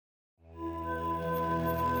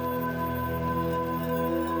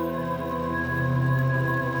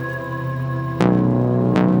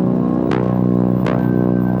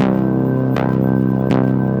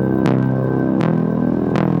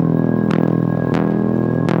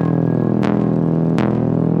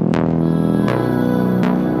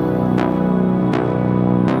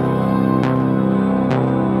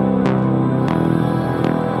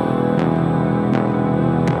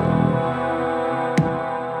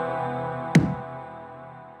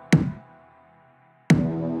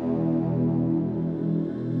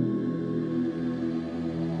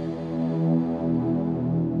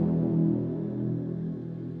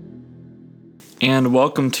and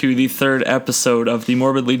welcome to the third episode of the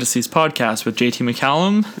Morbidly Deceased podcast with JT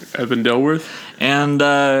McCallum, Evan Dilworth, and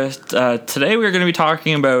today we're going to be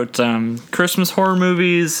talking about Christmas horror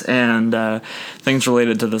movies and things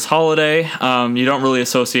related to this holiday. You don't really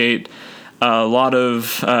associate a lot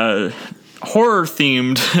of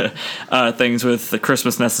horror-themed things with the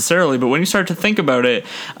Christmas necessarily, but when you start to think about it,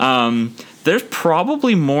 there's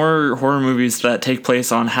probably more horror movies that take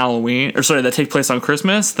place on that take place on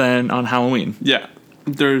Christmas than on Halloween. Yeah,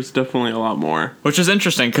 there's definitely a lot more. Which is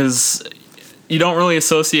interesting because you don't really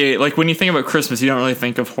associate, like when you think about Christmas, you don't really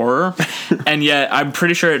think of horror. And yet I'm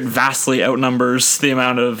pretty sure it vastly outnumbers the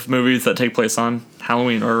amount of movies that take place on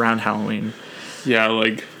Halloween or around Halloween. Yeah,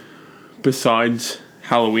 like besides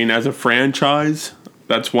Halloween as a franchise,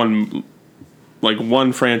 that's one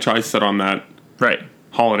franchise set on that right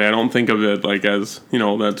holiday. I don't think of it like as,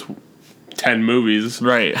 that's 10 movies.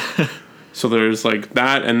 Right. So there's like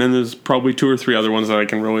that, and then there's probably 2 or 3 other ones that I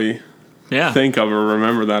can really think of or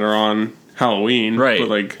remember that are on Halloween. Right. But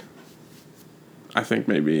like, I think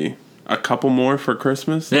maybe a couple more for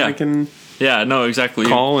Christmas that I can exactly.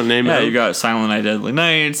 call and name it. Yeah, you got Silent Night, Deadly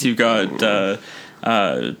Nights. You've got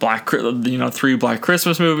 3 Black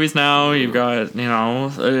Christmas movies now. You've got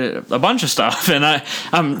a bunch of stuff, and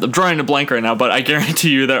I'm drawing a blank right now, but I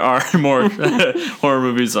guarantee you there are more horror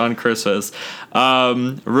movies on Christmas.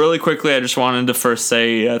 Really quickly, I just wanted to first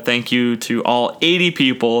say thank you to all 80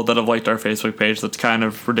 people that have liked our Facebook page. That's kind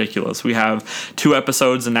of ridiculous. We have 2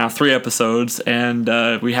 episodes and now 3 episodes, and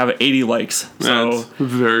we have 80 likes. So that's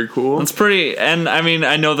very cool. It's pretty, and I mean,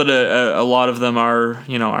 I know that a lot of them are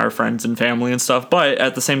our friends and family and stuff. But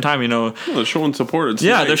at the same time, they're showing support.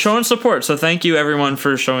 They're showing support. So thank you everyone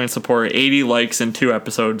for showing support. 80 likes in 2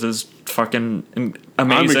 episodes is fucking amazing.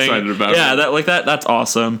 I'm excited about it. Yeah, that's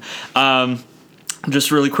awesome.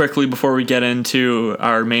 Just really quickly before we get into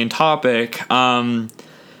our main topic, we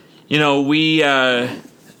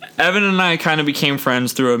Evan and I kind of became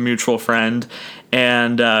friends through a mutual friend.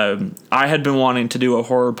 And I had been wanting to do a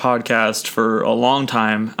horror podcast for a long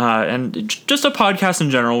time, and just a podcast in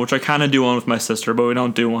general, which I kind of do one with my sister, but we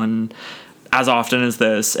don't do one as often as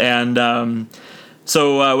this. And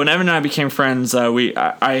so when Evan and I became friends,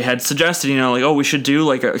 I had suggested, we should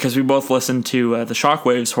do because we both listened to the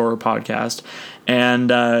Shockwaves horror podcast. And,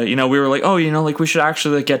 we were like, we should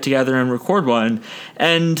actually get together and record one.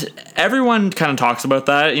 And everyone kind of talks about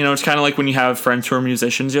that. It's kind of like when you have friends who are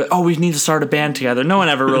musicians, you're like, we need to start a band together. No one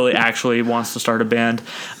ever really actually wants to start a band.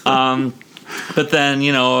 But then,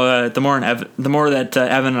 the more that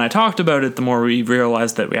Evan and I talked about it, the more we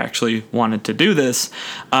realized that we actually wanted to do this.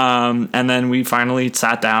 And then we finally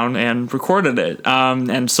sat down and recorded it.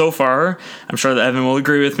 And so far, I'm sure that Evan will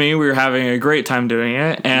agree with me, we're having a great time doing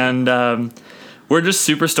it. And we're just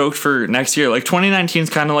super stoked for next year. Like 2019 is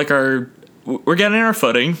kind of like we're getting our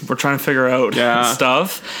footing. We're trying to figure out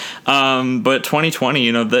stuff. But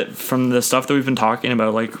 2020, that from the stuff that we've been talking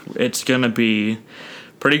about, it's going to be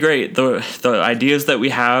pretty great. The ideas that we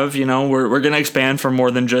have, we're going to expand for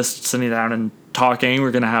more than just sitting down and talking.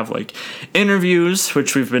 We're going to have interviews,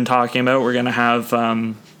 which we've been talking about. We're going to have,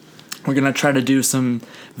 we're going to try to do some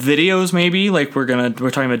videos maybe. We're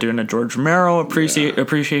talking about doing a George Romero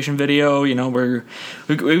appreciation video.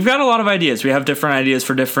 We've got a lot of ideas. We have different ideas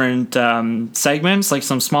for different segments, like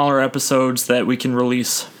some smaller episodes that we can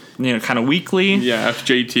release, kind of weekly. Yeah, if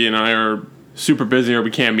JT and I are super busy or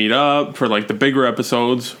we can't meet up for the bigger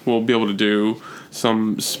episodes, we'll be able to do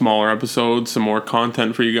some smaller episodes, some more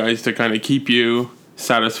content for you guys to kind of keep you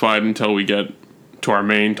satisfied until we get to our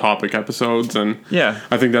main topic episodes. And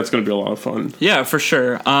I think that's going to be a lot of fun. Yeah, for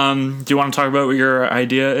sure. Do you want to talk about what your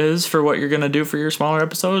idea is for what you're going to do for your smaller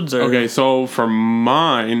episodes? Or? Okay, so for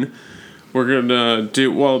mine, we're going to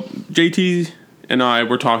do, JT and I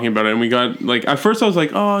were talking about it, and we got, at first I was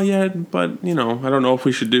like, but, I don't know if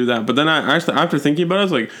we should do that. But then I actually, after thinking about it, I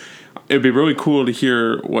was like, it'd be really cool to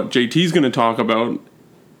hear what JT's going to talk about,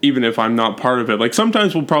 even if I'm not part of it.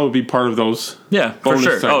 Sometimes we'll probably be part of those. Yeah, for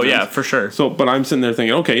sure. Segments. Oh, yeah, for sure. So, but I'm sitting there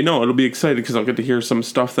thinking, okay, no, it'll be exciting because I'll get to hear some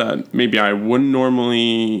stuff that maybe I wouldn't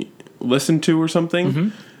normally listen to or something. Mm-hmm.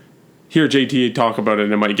 Hear JT talk about it,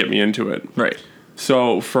 and it might get me into it. Right.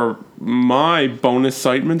 So for my bonus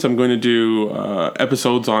segments, I'm going to do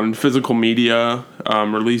episodes on physical media,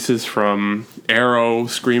 releases from Arrow,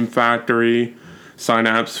 Scream Factory,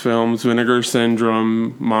 Synapse Films, Vinegar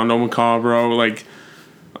Syndrome, Mondo Macabro.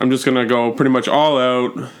 I'm just going to go pretty much all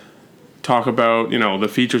out, talk about, the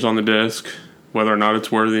features on the disc, whether or not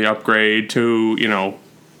it's worthy upgrade to,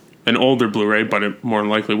 an older Blu-ray, but it more than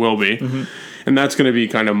likely will be. Mm-hmm. And that's going to be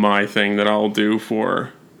kind of my thing that I'll do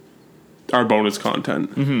for our bonus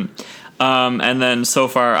content. Mm-hmm. And then so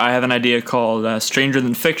far, I have an idea called Stranger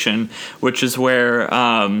Than Fiction, which is where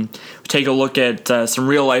we take a look at some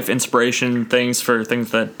real life inspiration things for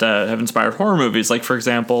things that have inspired horror movies. Like, for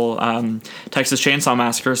example, Texas Chainsaw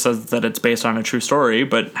Massacre says that it's based on a true story,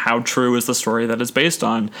 but how true is the story that it's based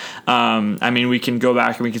on? I mean, we can go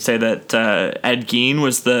back and we can say that Ed Gein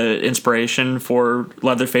was the inspiration for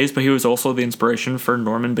Leatherface, but he was also the inspiration for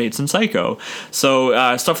Norman Bates and Psycho.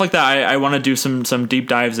 So stuff like that. I want to do some deep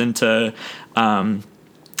dives into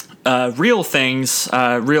real things,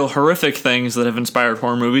 real horrific things that have inspired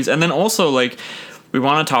horror movies, and then also like we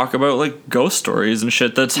want to talk about like ghost stories and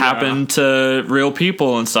shit that's happened to real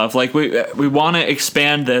people and stuff. Like we want to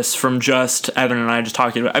expand this from just Evan and I just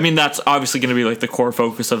talking about. I mean, that's obviously going to be like the core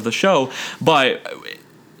focus of the show, but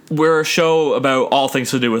we're a show about all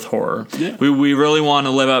things to do with horror. Yeah. We really want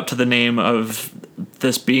to live up to the name of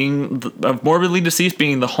this being of Morbidly Deceased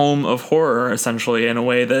being the home of horror, essentially, in a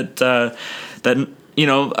way that that. You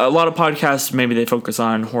know, a lot of podcasts, maybe they focus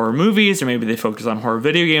on horror movies or maybe they focus on horror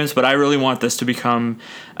video games, but I really want this to become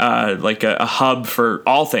like a hub for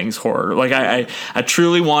all things horror. Like I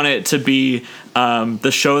truly want it to be the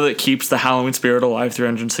show that keeps the Halloween spirit alive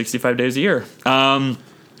 365 days a year.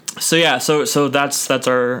 So that's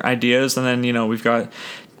our ideas, and then, you know, we've got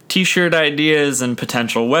t-shirt ideas and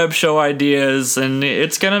potential web show ideas, and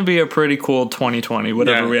it's gonna be a pretty cool 2020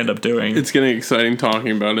 whatever we end up doing. It's getting exciting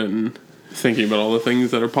talking about it and thinking about all the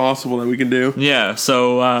things that are possible that we can do. Yeah,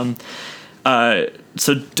 so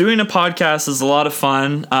so doing a podcast is a lot of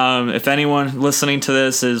fun. If anyone listening to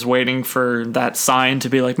this is waiting for that sign to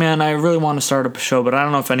be like, man, I really want to start a show, but I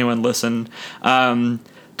don't know if anyone listened,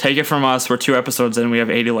 take it from us. We're 2 episodes in. We have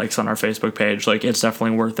 80 likes on our Facebook page. Like, it's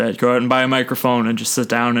definitely worth it. Go out and buy a microphone and just sit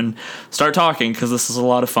down and start talking, because this is a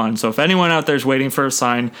lot of fun. So if anyone out there is waiting for a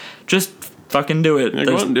sign, just fucking do it. Yeah,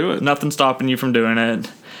 go out and do it. Nothing stopping you from doing it.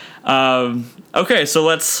 Okay, so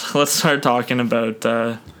let's start talking about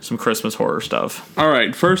some Christmas horror stuff. All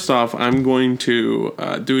right, first off, I'm going to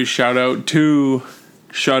do a shout out to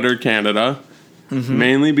Shudder Canada,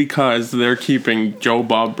 mainly because they're keeping Joe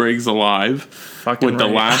Bob Briggs alive with the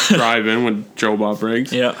last drive-in with Joe Bob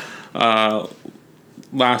Briggs. Yeah.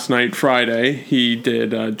 Last night, Friday, he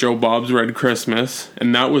did Joe Bob's Red Christmas,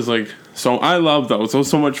 and that was like, so I love those. It was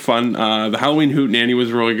so much fun. The Halloween Hootenanny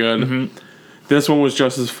was really good. This one was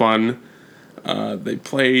just as fun. They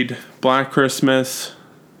played Black Christmas,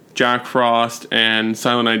 Jack Frost, and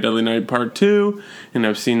Silent Night, Deadly Night Part 2. And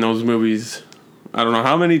I've seen those movies, I don't know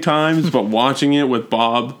how many times, but watching it with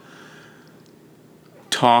Bob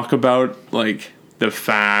talk about, like, the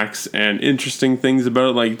facts and interesting things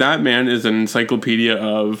about it. Like, that man is an encyclopedia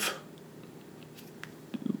of,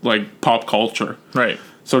 like, pop culture. Right.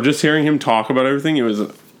 So just hearing him talk about everything, it was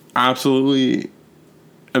absolutely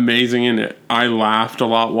amazing, and I laughed a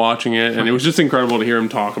lot watching it, and it was just incredible to hear him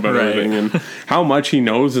talk about everything, and how much he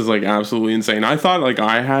knows is like absolutely insane. I thought like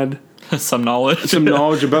I had some knowledge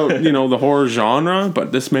about, you know, the horror genre,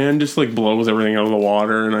 but this man just like blows everything out of the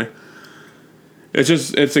water, and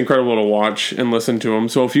it's incredible to watch and listen to him.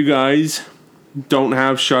 So if you guys don't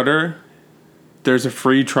have Shudder, there's a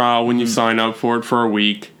free trial when you sign up for it for a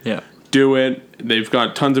week. Yeah. Do it. They've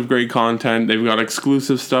got tons of great content. They've got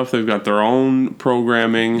exclusive stuff. They've got their own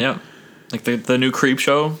programming. Yeah. Like the new Creep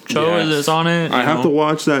Show is on it. I have to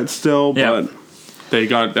watch that still, but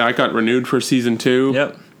that got renewed for season 2.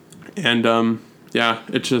 Yep. And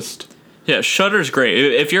it's just Shudder's great.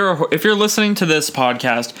 If you're listening to this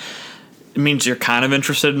podcast, it means you're kind of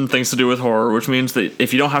interested in things to do with horror, which means that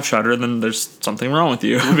if you don't have Shudder, then there's something wrong with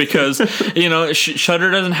you, because, you know,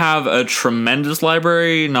 Shudder doesn't have a tremendous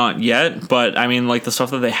library, not yet, but I mean, like, the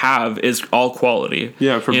stuff that they have is all quality.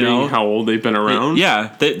 Yeah, for being how old they've been around.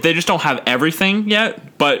 They just don't have everything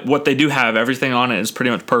yet, but what they do have, everything on it is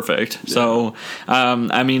pretty much perfect. Yeah. So,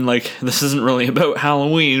 I mean, like, this isn't really about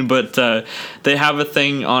Halloween, but they have a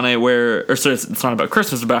thing on it it's not about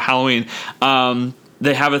Christmas, it's about Halloween.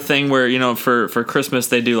 They have a thing where, you know, for Christmas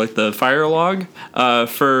they do like the fire log.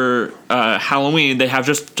 For Halloween they have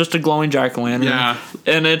just a glowing jack-o'-lantern. Yeah.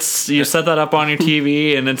 And you set that up on your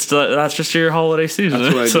TV, and that's just your holiday season.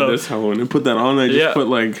 That's what I did this Halloween. I put that on. I just put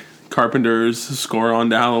like Carpenter's score on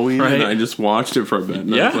to Halloween, and I just watched it for a bit.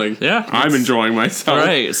 And I was like, I'm enjoying myself.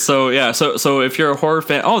 Right. So if you're a horror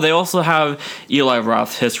fan, they also have Eli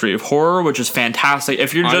Roth's History of Horror, which is fantastic.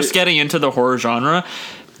 If you're just getting into the horror genre,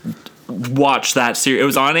 watch that series. It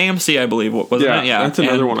was on AMC, I believe, wasn't it? Yeah, that's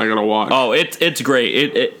another one I gotta watch. Oh, it's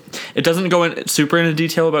great. it doesn't go in super into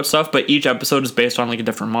detail about stuff, but each episode is based on like a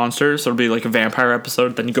different monster. So it'll be like a vampire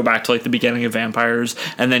episode, then you go back to like the beginning of vampires,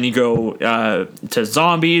 and then you go to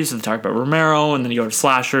zombies and talk about Romero, and then you go to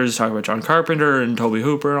slashers, talk about John Carpenter and Tobe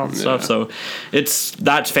Hooper and all that stuff. So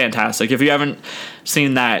that's fantastic. If you haven't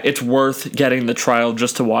seen that, it's worth getting the trial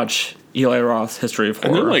just to watch Eli Roth's History of Horror.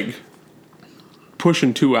 And they're like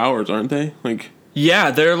pushing 2 hours, aren't they? Like.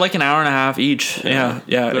 Yeah, they're like an hour and a half each. Yeah,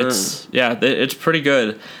 it's pretty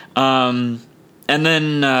good. And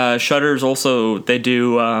then Shudder's also, they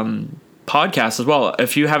do podcasts as well.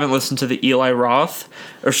 If you haven't listened to the Eli Roth,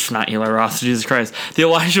 or not Eli Roth, Jesus Christ, the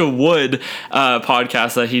Elijah Wood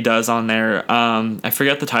podcast that he does on there, I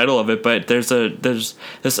forget the title of it, but there's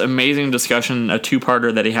this amazing discussion, a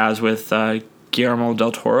 2-parter that he has with Guillermo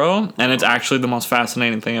del Toro, and it's actually the most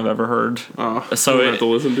fascinating thing I've ever heard. So I have to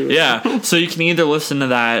listen to it. Yeah, so you can either listen to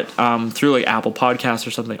that through like Apple Podcasts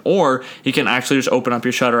or something, or you can actually just open up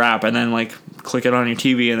your Shudder app and then like click it on your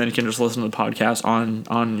TV, and then you can just listen to the podcast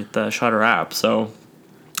on the Shudder app. So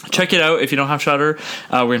check it out if you don't have Shudder.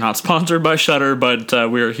 We're not sponsored by Shudder, but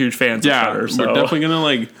we're huge fans of Shudder. So we're definitely gonna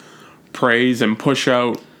like praise and push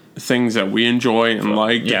out things that we enjoy and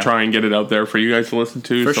to try and get it out there for you guys to listen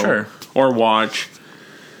to. For sure. Or watch.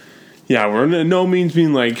 Yeah, we're in no means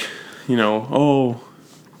being like,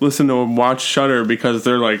 listen to watch Shudder because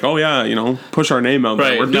they're like, push our name out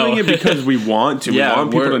there. We're doing it because we want to. We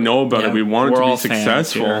want people to know about it. We want it to be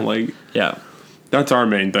successful. Like, that's our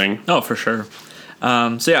main thing. Oh, for sure.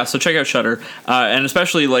 So check out Shudder, and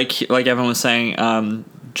especially like Evan was saying,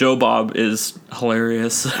 Joe Bob is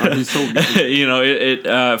hilarious. He's so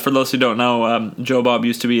good. For those who don't know, Joe Bob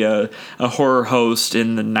used to be a horror host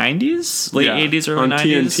in the 90s, late 80s, early 90s. On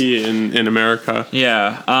TNT in America.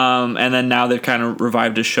 Yeah. And then now they've kind of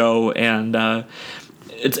revived his show, and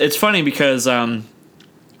it's funny because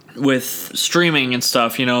with streaming and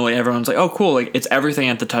stuff, like everyone's like, oh cool, like it's everything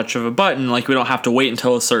at the touch of a button, like we don't have to wait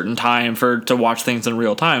until a certain time to watch things in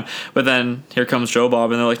real time. But then here comes Joe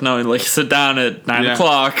Bob and they're like, no, like sit down at 9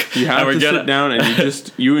 o'clock. You have to sit down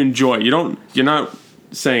and you enjoy. You're not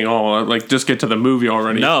saying, oh, like just get to the movie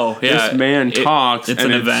already. No, this man talks. It's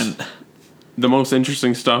an event. The most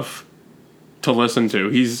interesting stuff to listen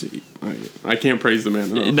to. I can't praise the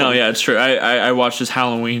man enough. No, yeah, it's true. I watched his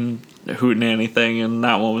Halloween Hootenanny thing, and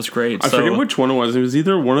that one was great. I forget which one it was. It was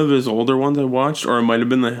either one of his older ones I watched, or it might have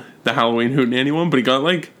been the Halloween Hootenanny one. But he got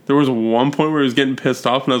there was one point where he was getting pissed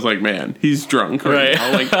off, and I was like, man, he's drunk right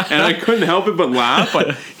now. And I couldn't help it but laugh.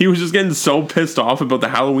 But he was just getting so pissed off about the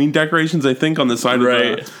Halloween decorations, I think, on the side of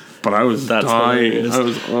the... But I was dying. Hilarious. I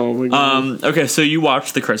was, oh my God. Okay, so you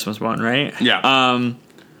watched the Christmas one, right? Yeah.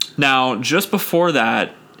 Now, just before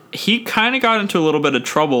that, he kind of got into a little bit of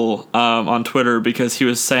trouble on Twitter because he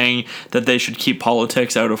was saying that they should keep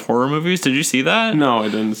politics out of horror movies. Did you see that? No, I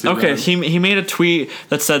didn't see that. Okay, he made a tweet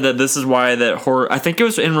that said that this is why that horror... I think it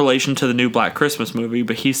was in relation to the new Black Christmas movie,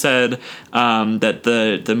 but he said that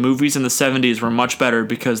the movies in the 70s were much better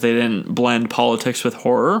because they didn't blend politics with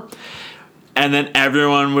horror. And then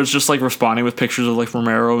everyone was just like responding with pictures of like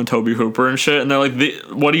Romero and Tobe Hooper and shit. And they're like,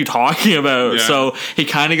 what are you talking about? Yeah. So he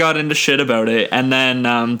kind of got into shit about it. And then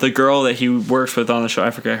the girl that he works with on the show,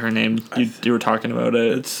 I forget her name. You were talking about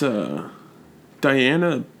it. It's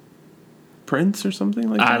Diana Prince or something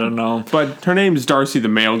like that. I don't know. But her name's Darcy, the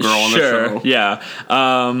male girl on the show. Yeah.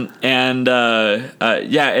 And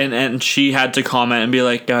she had to comment and be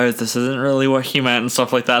like, guys, this isn't really what he meant and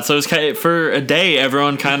stuff like that. So it was kind of, for a day,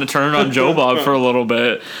 everyone kind of turned on Joe Bob for a little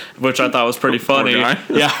bit, which I thought was pretty funny.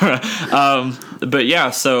 Yeah. But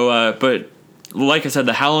like I said,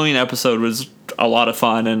 the Halloween episode was a lot of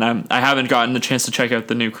fun, and I haven't gotten the chance to check out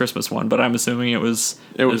the new Christmas one, but I'm assuming it was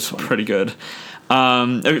pretty good.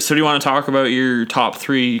 So do you want to talk about your top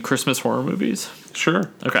 3 Christmas horror movies?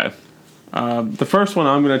 Sure. Okay. The first one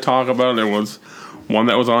I'm going to talk about, it was one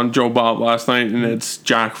that was on Joe Bob last night, and it's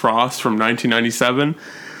Jack Frost from 1997.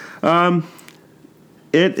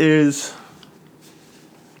 It is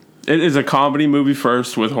a comedy movie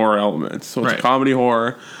first with horror elements. So it's a comedy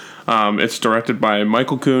horror. It's directed by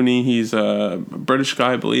Michael Cooney. He's a British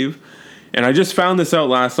guy, I believe. And I just found this out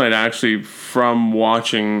last night, actually, from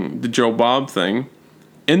watching the Joe Bob thing.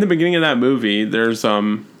 In the beginning of that movie, there's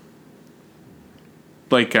a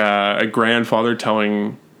grandfather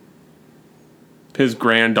telling his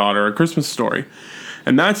granddaughter a Christmas story.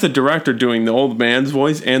 And that's the director doing the old man's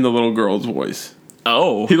voice and the little girl's voice.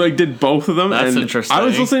 Oh. He did both of them. That's interesting. I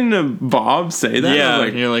was listening to Bob say that. Yeah,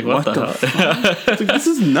 and you're like, what the hell? This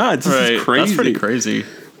is nuts. This is crazy. That's pretty crazy.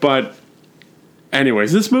 But...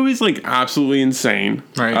 anyways, this movie's absolutely insane.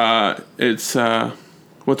 Right. It's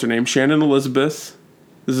what's her name? Shannon Elizabeth.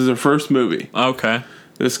 This is her first movie. Okay.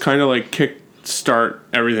 this kind of like kick start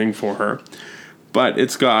everything for her. But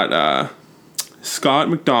it's got Scott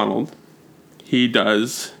McDonald. He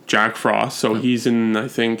does Jack Frost, so he's in, I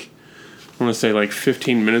think, I want to say like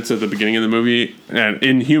 15 minutes at the beginning of the movie, and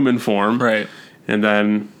in human form. Right. And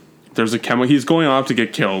then there's a chemical. He's going off to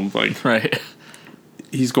get killed. Like, right.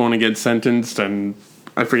 He's going to get sentenced, and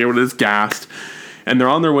I forget what it is, gassed. And they're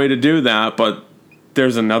on their way to do that, but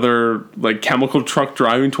there's another like chemical truck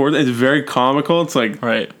driving towards it. It's very comical. It's like,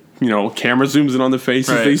 right. You know, camera zooms in on the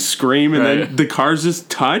faces, right. they scream, and right. then the cars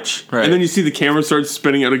just touch, right. and then you see the camera start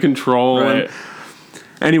spinning out of control. Right.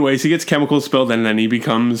 And anyways, he gets chemicals spilled, and then he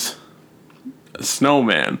becomes a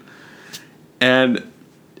snowman. And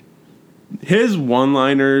his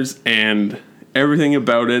one-liners and everything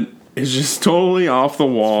about it is just totally off the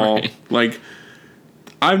wall. Right. Like,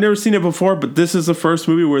 I've never seen it before, but this is the first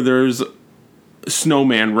movie where there's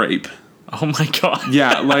snowman rape. Oh my god.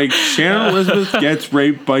 Yeah, like Shannon Elizabeth gets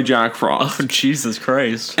raped by Jack Frost. Oh, Jesus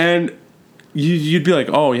Christ. And you'd be like,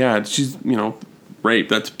 oh yeah, she's, you know, rape,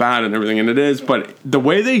 that's bad and everything, and it is, but the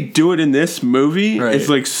way they do it in this movie right. is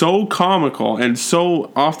like so comical and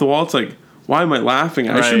so off the wall. It's like, why am I laughing?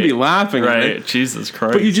 I shouldn't be laughing right. at it. Jesus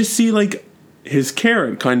Christ. But you just see like his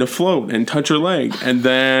carrot kind of float and touch her leg, and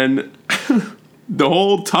then the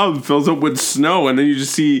whole tub fills up with snow, and then you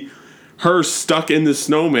just see her stuck in the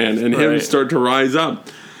snowman and him right. start to rise up.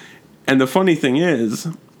 And the funny thing is,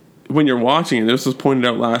 when you're watching it, this was pointed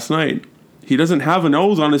out last night, he doesn't have a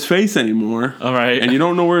nose on his face anymore. All right. And you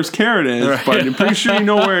don't know where his carrot is, right. but I'm pretty sure you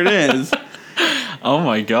know where it is. Oh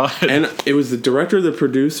my god. And it was the director, the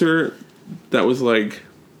producer, that was like,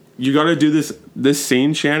 you got to do this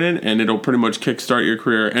scene, Shannon, and it'll pretty much kickstart your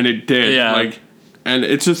career. And it did. Yeah. Like, and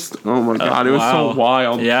it's just, oh my god, it was so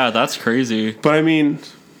wild. Yeah, that's crazy. But I mean,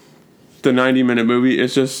 the 90-minute movie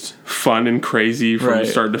is just fun and crazy from right.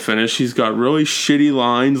 start to finish. He's got really shitty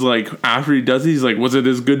lines. Like, after he does it, he's like, was it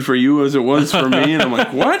as good for you as it was for me? And I'm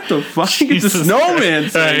like, what the fuck? It's a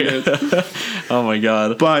snowman saying this. Oh my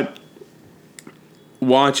god. But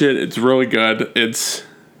watch it. It's really good. It's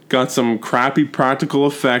got some crappy practical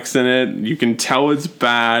effects in it. You can tell it's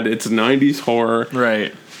bad. It's 90s horror.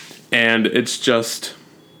 Right. And it's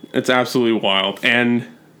absolutely wild. And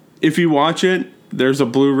if you watch it, there's a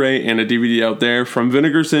Blu-ray and a DVD out there from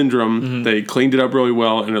Vinegar Syndrome. Mm-hmm. They cleaned it up really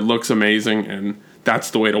well, and it looks amazing, and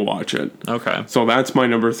that's the way to watch it. Okay. So that's my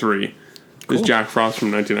number 3. Cool. Is Jack Frost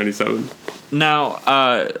from 1997.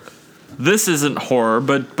 Now, this isn't horror,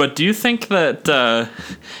 but do you think that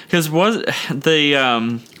because wasn't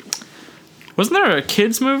there a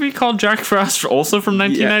kids movie called Jack Frost also from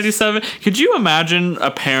 1997? Yes. Could you imagine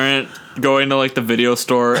a parent going to like the video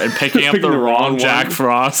store and picking up the wrong Jack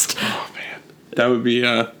Frost? Oh man, that would be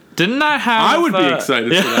Didn't that have? I would be excited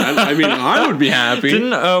for that. I mean, I would be happy.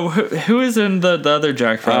 Didn't who is in the other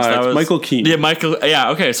Jack Frost? That was Michael Keaton. Yeah, Michael.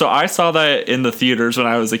 Yeah, okay. So I saw that in the theaters when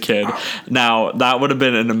I was a kid. Now that would have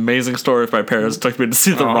been an amazing story if my parents took me to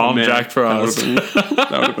see the wrong Jack Frost.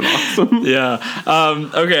 That would have been awesome.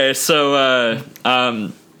 Yeah. Okay. So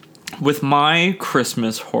with my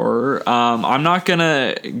Christmas horror, I'm not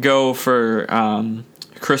gonna go for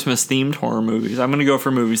Christmas themed horror movies. I'm gonna go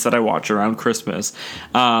for movies that I watch around Christmas.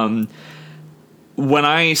 When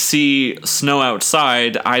I see snow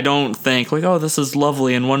outside, I don't think like, oh, this is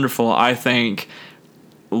lovely and wonderful. I think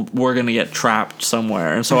we're gonna get trapped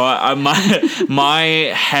somewhere, and so my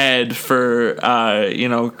head for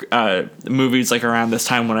movies like around this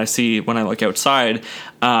time when I look outside,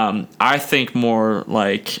 I think more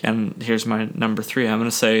like, and here's my number 3. I'm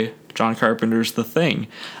gonna say John Carpenter's The Thing.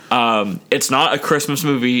 It's not a Christmas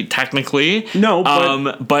movie technically. No,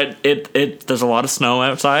 but it there's a lot of snow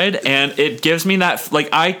outside, and it gives me that like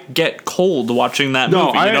I get cold watching that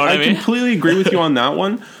movie. You know what I mean? I completely agree with you on that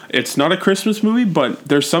one. It's not a Christmas movie, but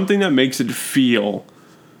there's something that makes it feel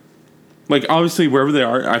like, obviously wherever they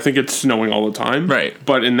are, I think it's snowing all the time. Right.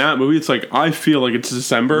 But in that movie, it's like I feel like it's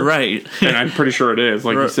December. Right. And I'm pretty sure it is.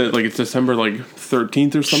 Like you said, like it's December like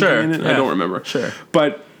 13th or something. Sure. In it. Yeah. I don't remember. Sure.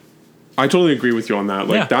 But I totally agree with you on that.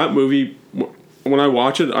 Like that movie, when I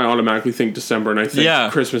watch it, I automatically think December, and I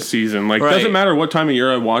think Christmas season. Like, doesn't matter what time of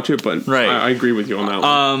year I watch it, but I agree with you on that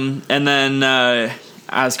one. And then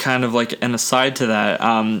as kind of like an aside to that,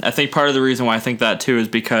 I think part of the reason why I think that too is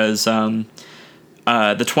because the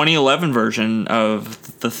 2011 version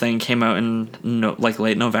of The Thing came out in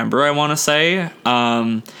late November, I want to say.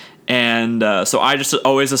 So I just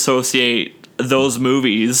always associate those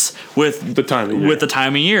movies with The time of year. with the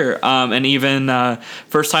time of year. And even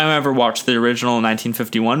first time I ever watched the original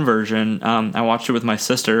 1951 version, I watched it with my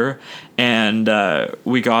sister, and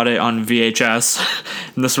we got it on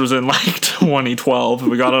VHS. And this was in like 2012.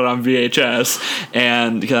 We got it on VHS,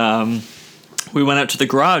 and we went out to the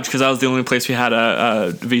garage because that was the only place we had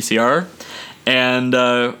a VCR,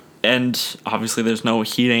 and obviously there's no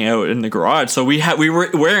heating out in the garage, so we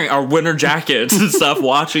were wearing our winter jackets and stuff,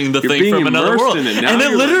 watching the thing being from another immersed world. in it. Now And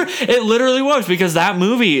you're it literally was, because that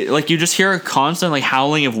movie, like, you just hear a constant like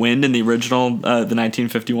howling of wind in the original the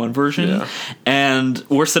 1951 version, Yeah. and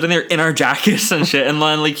we're sitting there in our jackets and shit, and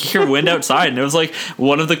then like you hear wind outside, and it was like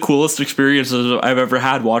one of the coolest experiences I've ever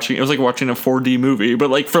had watching. It was like watching a 4D movie,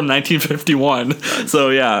 but like from 1951.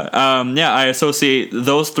 So I associate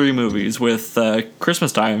those three movies with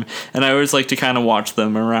Christmas time, and I always like to kind of watch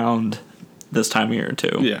them around this time of year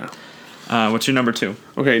too. Yeah. What's your number two?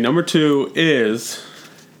 Okay, number 2 is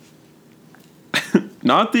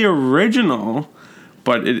not the original,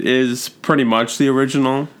 but it is pretty much the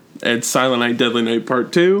original. It's Silent Night, Deadly Night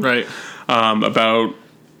Part 2. Right. From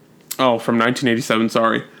 1987,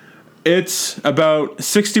 sorry. It's about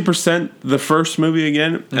 60% the first movie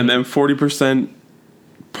again, and then 40%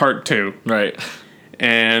 Part 2. Right.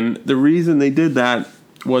 And the reason they did that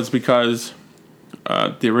was because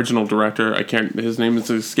the original director, his name is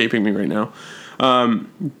escaping me right now,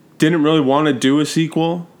 didn't really want to do a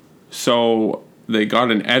sequel, so they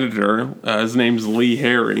got an editor, his name's Lee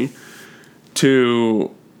Harry,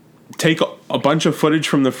 to take a bunch of footage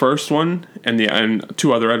from the first one and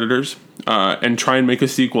 2 other editors, and try and make a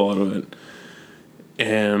sequel out of it.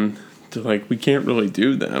 And they're like, we can't really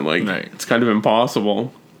do that. Like, Right. It's kind of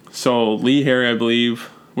impossible. So Lee Harry, I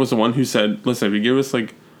believe, was the one who said, listen, if you give us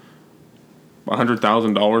like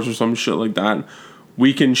 $100,000 or some shit like that,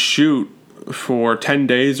 we can shoot for 10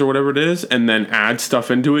 days or whatever it is, and then add stuff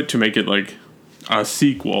into it to make it like a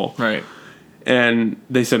sequel. Right. And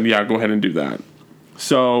they said, yeah, go ahead and do that.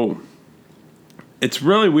 So it's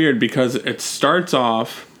really weird because it starts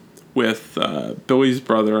off with Billy's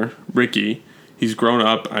brother, Ricky. He's grown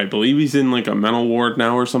up. I believe he's in like a mental ward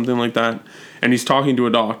now or something like that. And he's talking to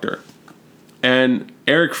a doctor. And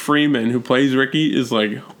Eric Freeman, who plays Ricky, is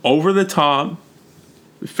like over the top,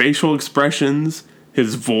 facial expressions,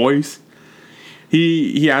 his voice.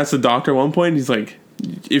 He asked the doctor at one point, he's like,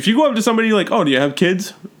 if you go up to somebody like, oh, do you have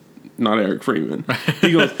kids? Not Eric Freeman.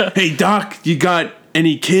 He goes, hey, doc, you got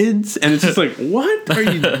any kids? And it's just like, what are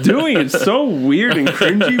you doing? It's so weird and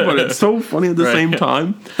cringy, but it's so funny at the same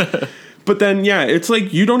time. But then, yeah, it's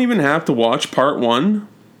like you don't even have to watch part 1.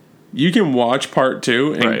 You can watch part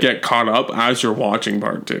 2 and get caught up as you're watching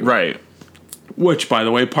part 2. Right. Which, by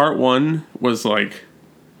the way, part 1 was like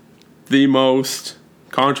the most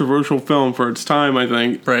controversial film for its time, I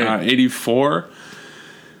think. Right. 84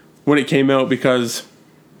 when it came out, because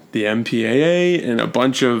the MPAA and a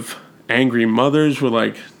bunch of angry mothers were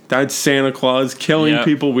like, that's Santa Claus killing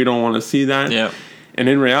people. We don't want to see that. Yeah. And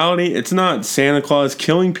in reality, it's not Santa Claus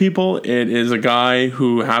killing people. It is a guy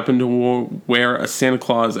who happened to wear a Santa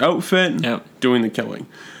Claus outfit doing the killing.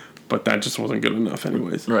 But that just wasn't good enough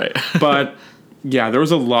anyways. Right. But, yeah, there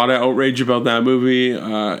was a lot of outrage about that movie.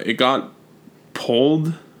 It got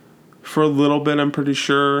pulled for a little bit, I'm pretty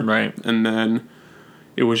sure. Right. And then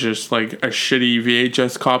it was just like a shitty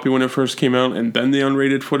VHS copy when it first came out. And then the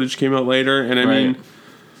unrated footage came out later. And I mean,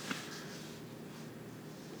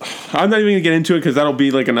 I'm not even going to get into it because that'll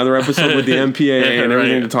be like another episode with the MPAA and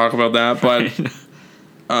everything to talk about that.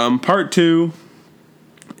 But part 2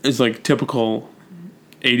 is like typical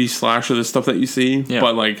 80s slasher, the stuff that you see. Yeah.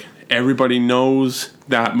 But like everybody knows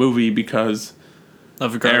that movie because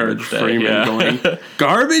of Eric Freeman going,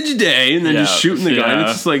 garbage day, and then just shooting the guy. And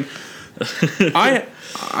it's just like,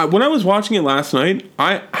 when I was watching it last night,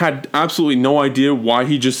 I had absolutely no idea why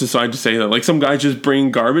he just decided to say that. Like, some guy just bringing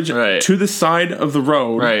garbage to the side of the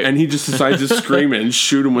road, and he just decides to scream it and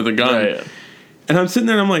shoot him with a gun. Right. And I'm sitting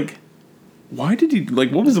there and I'm like, why did he,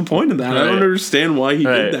 like, what was the point of that? I don't understand why he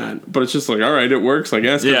did that. But it's just like, all right, it works, I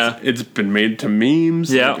guess. Yeah. It's been made to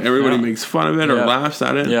memes. Yeah. Like, everybody makes fun of it or laughs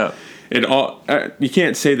at it. Yeah. It all you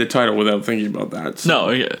can't say the title without thinking about that.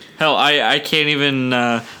 So. No, hell, I can't even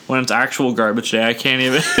when it's actual garbage day. I can't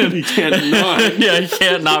even. You can't not. Yeah, you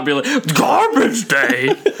can't not be like garbage day.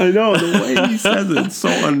 I know the way he says it's so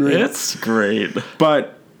unreal. It's great.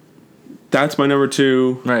 But that's my number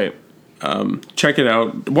 2. Right. Check it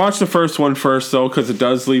out. Watch the first one first though, because it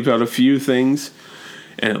does leave out a few things,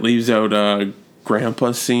 and it leaves out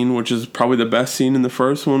Grandpa's scene, which is probably the best scene in the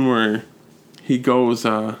first one, where he goes.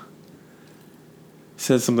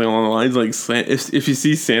 says something along the lines like, if you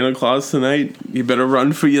see Santa Claus tonight, you better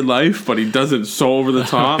run for your life, but he does it so over the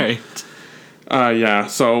top. Right.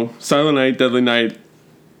 So Silent Night, Deadly Night,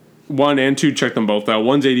 1 and 2, check them both out.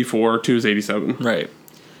 1's 84, 2 is 87. Right.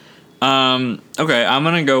 Okay, I'm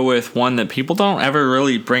gonna go with one that people don't ever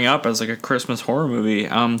really bring up as like a Christmas horror movie.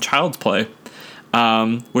 Child's Play.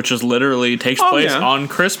 Which is literally takes place on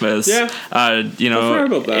Christmas. Yeah.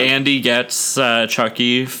 Andy gets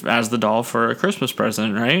Chucky as the doll for a Christmas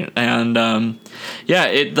present, right? And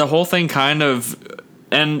the whole thing kind of,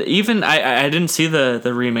 and even I didn't see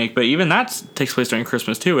the remake, but even that takes place during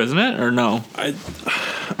Christmas too, isn't it? Or no?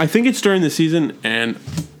 I think it's during the season, and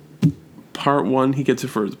part 1 he gets it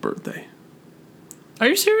for his birthday. Are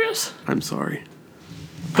you serious? I'm sorry.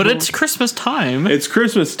 But it's Christmas time. It's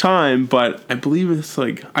Christmas time, but I believe it's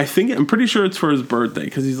like, I'm pretty sure it's for his birthday,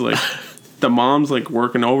 because he's like, the mom's like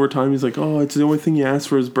working overtime. He's like, oh, it's the only thing he asked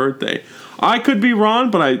for his birthday. I could be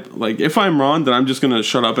wrong, but if I'm wrong, then I'm just going to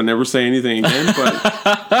shut up and never say anything again. But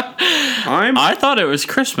I thought it was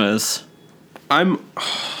Christmas.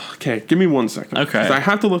 Okay, give me 1 second. Okay. I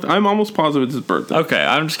have to look. I'm almost positive it's his birthday. Okay,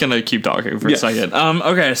 I'm just going to keep talking for a second.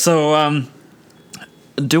 Okay, so,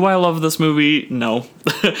 do I love this movie? No.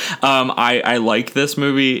 I like this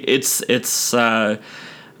movie. It's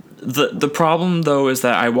the problem though is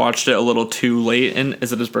that I watched it a little too late. And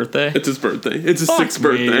is it his birthday? It's his birthday. It's his 6th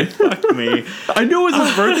birthday. Fuck me. I knew it was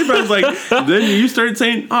his birthday, but I was like, then you started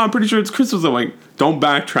saying, "Oh, I'm pretty sure it's Christmas." I'm like, don't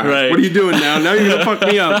backtrack. Right. What are you doing now? Now you're gonna fuck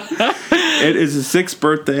me up. It is his 6th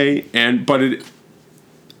birthday,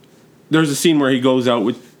 there's a scene where he goes out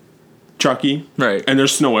with Chucky, right? And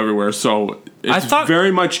there's snow everywhere, so it's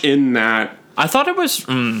very much in that. I thought it was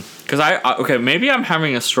because maybe I'm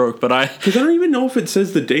having a stroke, because I don't even know if it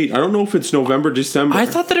says the date. I don't know if it's November, December. I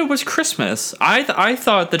thought that it was Christmas. I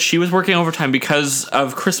thought that she was working overtime because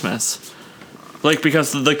of Christmas, like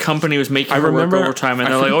because the company was making her work overtime, and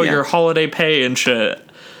they're like, "Oh, your holiday pay and shit."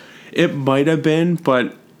 It might have been,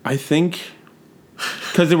 but I think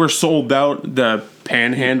because they were sold out, the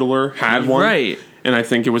Panhandler had one, right? And I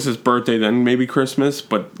think it was his birthday, then maybe Christmas,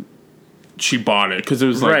 but she bought it because it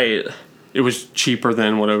was like, right. It was cheaper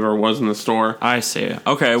than whatever it was in the store. I see.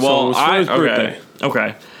 Okay, well, so it was for his birthday.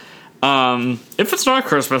 Okay. If it's not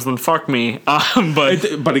Christmas, then fuck me.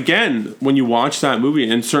 But again, when you watch that movie,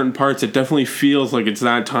 in certain parts, it definitely feels like it's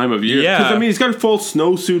that time of year. Yeah. Because, I mean, he's got a full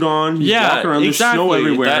snowsuit on. He's walking around. There's snow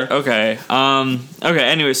everywhere. Okay.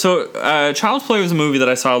 Anyway, so Child's Play was a movie that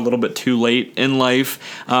I saw a little bit too late in life.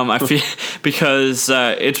 I feel because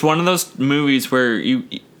it's one of those movies where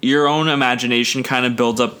your own imagination kind of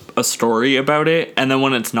builds up a story about it, and then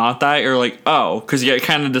when it's not that, you're like, oh, because you get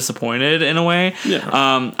kind of disappointed in a way. Yeah.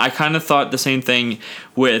 I kind of thought the same thing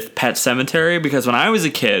with Pet Sematary, because when I was a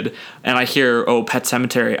kid and I hear, oh, Pet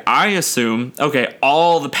Sematary, I assume, okay,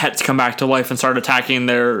 all the pets come back to life and start attacking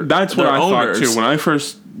their That's what owners. I thought too. When I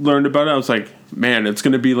first learned about it, I was like, man, it's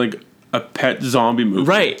going to be like a pet zombie movie.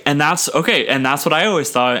 Right, and that's what I always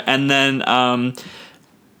thought. And then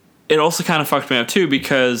it also kind of fucked me up too,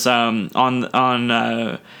 because on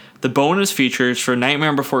the bonus features for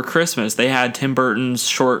Nightmare Before Christmas, they had Tim Burton's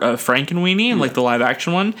short Frankenweenie, like the live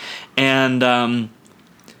action one, and in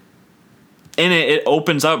it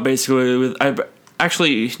opens up basically with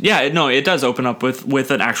it does open up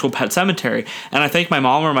with an actual Pet Sematary, and I think my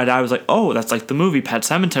mom or my dad was like, oh, that's like the movie Pet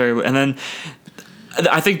Sematary, and then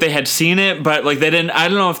I think they had seen it, but like they didn't. I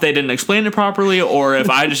don't know if they didn't explain it properly or if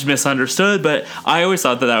I just misunderstood. But I always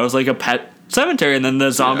thought that was like a pet cemetery, and then the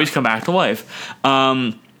zombies come back to life.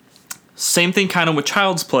 Same thing kind of with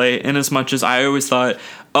Child's Play, in as much as I always thought,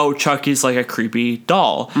 oh, Chucky's like a creepy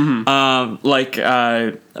doll. Mm-hmm.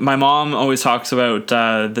 My mom always talks about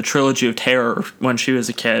the Trilogy of Terror when she was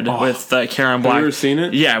a kid with Karen Black. Have you ever seen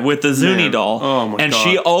it? Yeah, with the Zuni doll. Oh my and God.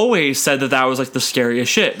 She always said that was like the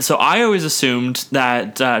scariest shit. So I always assumed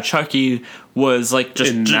that Chucky was like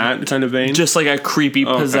just in that kind of vein, just like a creepy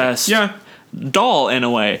possessed doll in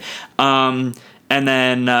a way. And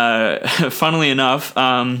then, funnily enough,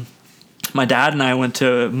 my dad and I went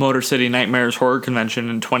to Motor City Nightmares Horror Convention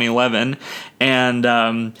in 2011,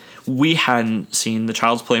 and we hadn't seen the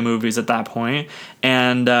Child's Play movies at that point,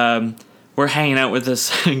 and we're hanging out with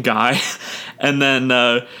this guy, and then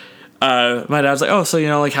my dad's like, oh, so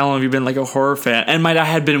like how long have you been like a horror fan? And my dad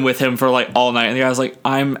had been with him for like all night, and the guy was like,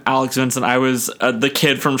 I'm Alex Vincent, I was the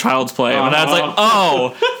kid from Child's Play. And my dad's like,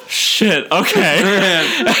 oh shit, okay.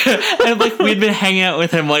 And like we'd been hanging out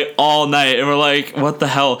with him like all night, and we're like, what the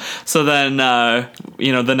hell? So then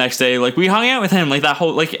the next day, like we hung out with him, like that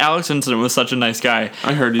whole, like Alex Vincent was such a nice guy.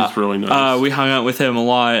 I heard he's really nice. We hung out with him a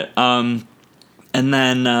lot, and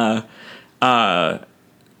then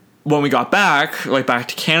when we got back, like back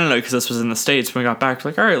to Canada, because this was in the States, when we got back,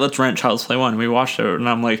 like, all right, let's rent Child's Play 1. And we watched it, and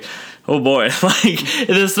I'm like, oh boy, like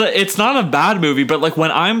it's not a bad movie, but like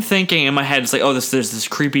when I'm thinking in my head, it's like, oh, there's this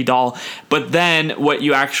creepy doll, but then what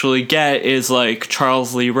you actually get is like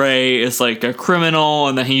Charles Lee Ray is like a criminal,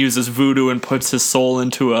 and then he uses voodoo and puts his soul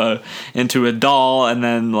into a doll, and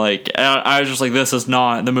then like I was just like, this is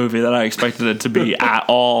not the movie that I expected it to be at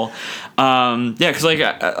all. Yeah, because like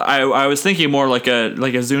I was thinking more like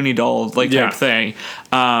a Zuni doll like type thing.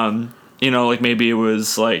 Like maybe it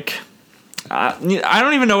was like. I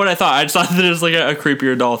don't even know what I thought. I just thought that it was like a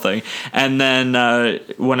creepier doll thing. And then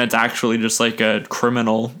when it's actually just like a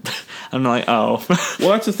criminal, I'm like, oh. Well,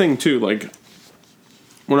 that's the thing too. Like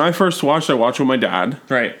when I first watched, I watched with my dad.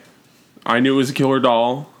 Right. I knew it was a killer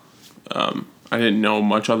doll. I didn't know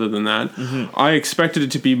much other than that. Mm-hmm. I expected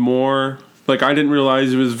it to be more like I didn't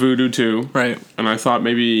realize it was voodoo too. Right. And I thought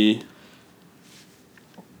maybe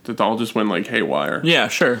the doll just went like haywire. Yeah,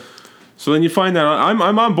 sure. So then you find that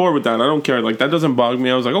I'm on board with that. I don't care. Like that doesn't bug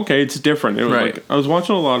me. I was like, okay, it's different. It was like I was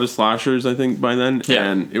watching a lot of slashers, I think, by then,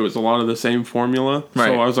 and it was a lot of the same formula. Right.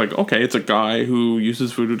 So I was like, okay, it's a guy who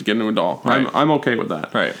uses voodoo to get into a doll. Right. I'm okay with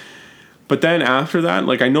that. Right. But then after that,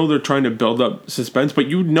 like I know they're trying to build up suspense, but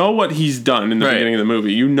you know what he's done in the beginning of the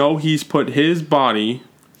movie. You know he's put his body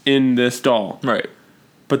in this doll. Right.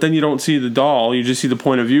 But then you don't see the doll. You just see the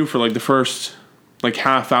point of view for like the first like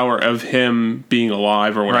half hour of him being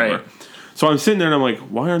alive or whatever. Right. So I'm sitting there and I'm like,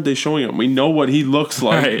 why aren't they showing him? We know what he looks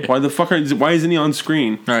like. Right. Why isn't he on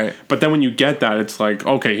screen? Right. But then when you get that, it's like,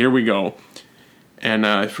 okay, here we go. And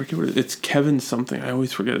I forget it's Kevin something. I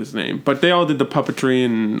always forget his name. But they all did the puppetry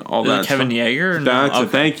and all that. Kevin stuff. Yeager? That's it.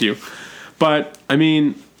 Thank you. But I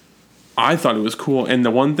mean, I thought it was cool. And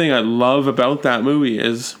the one thing I love about that movie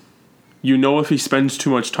is, you know, if he spends too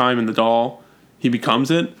much time in the doll, he becomes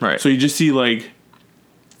it. Right. So you just see like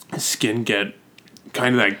his skin get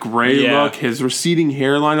kind of that gray look, his receding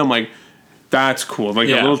hairline. I'm like, that's cool. Like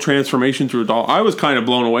a little transformation through a doll. I was kind of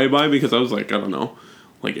blown away by it because I was like, I don't know,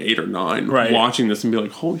 like 8 or 9 watching this and be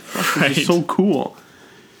like, holy fuck, this is so cool.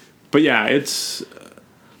 But yeah, it's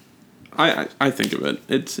I think of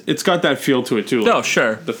it. It's got that feel to it too. Like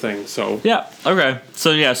sure. The Thing. So yeah, okay.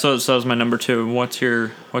 So yeah, so that was my number 2. What's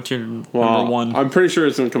your number 1? I'm pretty sure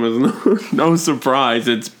it's gonna come as no surprise.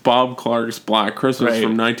 It's Bob Clark's Black Christmas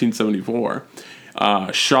from 1974.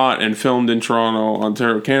 Shot and filmed in Toronto,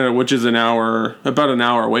 Ontario, Canada, which is about an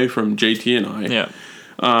hour away from JT and I. Yeah.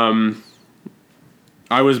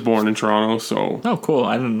 I was born in Toronto, so. Oh, cool!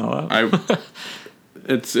 I didn't know that.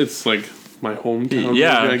 It's like my hometown.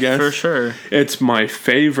 Yeah, movie, I guess for sure. It's my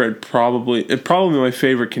favorite, probably my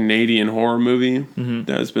favorite Canadian horror movie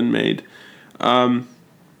that has been made. I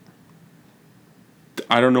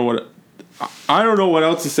don't know what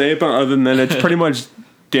else to say about it other than it's pretty much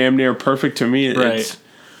damn near perfect to me.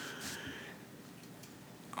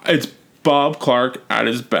 It's Bob Clark at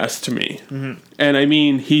his best to me. Mm-hmm. And I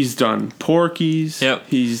mean, he's done Porky's. Yep.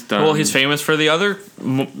 He's done. Well, he's famous for the other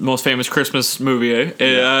most famous Christmas movie,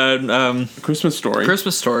 Christmas Story.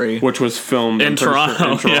 Christmas Story, which was filmed in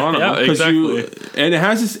Toronto. Yeah, exactly. And it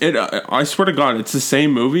has this. I swear to God, it's the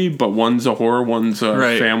same movie, but one's a horror, one's a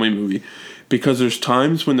family movie. Because there's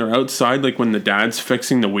times when they're outside, like when the dad's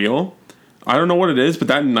fixing the wheel. I don't know what it is, but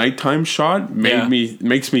that nighttime shot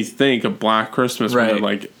makes me think of Black Christmas when they're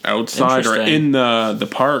like outside or in the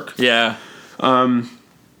park. Yeah.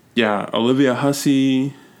 Olivia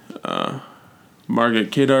Hussey,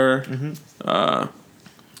 Margaret Kidder. Mm-hmm.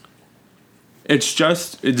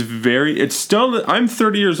 It's still, I'm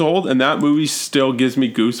 30 years old and that movie still gives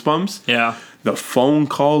me goosebumps. Yeah. The phone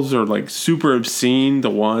calls are like super obscene. The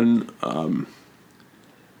one,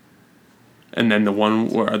 and then the one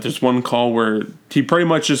where there's one call where he pretty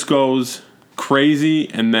much just goes crazy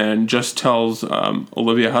and then just tells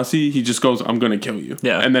Olivia Hussey, he just goes, I'm going to kill you.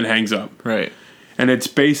 Yeah. And then hangs up. Right. And it's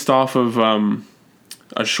based off of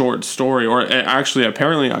a short story, or actually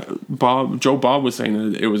apparently Joe Bob was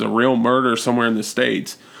saying that it was a real murder somewhere in the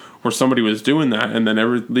States where somebody was doing that, and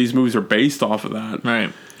then these movies are based off of that.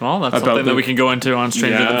 Right. Well, that's something that we can go into on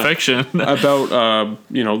Stranger Than Fiction. About,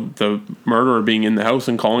 the murderer being in the house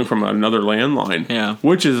and calling from another landline. Yeah.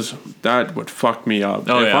 That would fuck me up.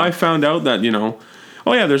 Oh, if I found out that,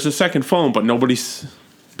 there's a second phone, but nobody's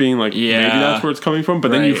being like, maybe that's where it's coming from.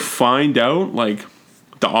 But then you find out, like,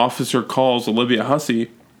 the officer calls Olivia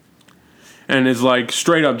Hussey and is like,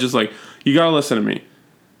 straight up, just like, you gotta listen to me.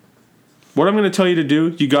 What I'm going to tell you to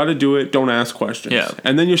do, you got to do it. Don't ask questions. Yeah.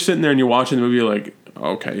 And then you're sitting there and you're watching the movie. You're like,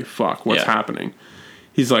 okay, fuck, what's happening?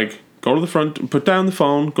 He's like, go to the front, put down the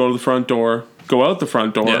phone, go to the front door, go out the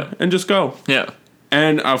front door, and just go. Yeah.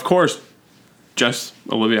 And of course, Jess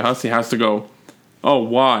Olivia Hussey has to go, oh,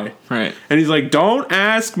 why? Right. And he's like, don't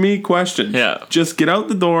ask me questions. Yeah. Just get out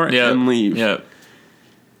the door and leave. Yeah.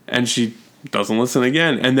 And she doesn't listen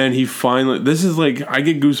again. And then he finally, this is like, I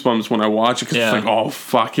get goosebumps when I watch it because it's like, oh,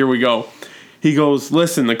 fuck, here we go. He goes,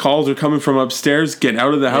 listen, the calls are coming from upstairs. Get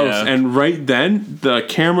out of the house. Yeah. And right then, the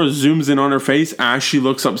camera zooms in on her face as she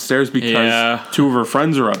looks upstairs because two of her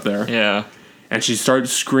friends are up there. Yeah. And she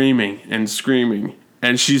starts screaming and screaming.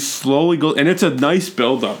 And she slowly goes, and it's a nice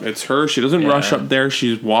build-up. It's her. She doesn't rush up there.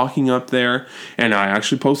 She's walking up there. And I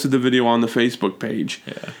actually posted the video on the Facebook page.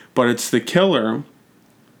 Yeah. But it's the killer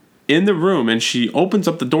in the room, and she opens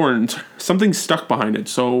up the door, and something's stuck behind it.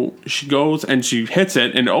 So she goes, and she hits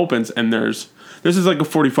it, and it opens, and this is like a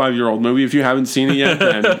 45-year-old movie. If you haven't seen it yet,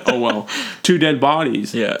 then, oh well. 2 dead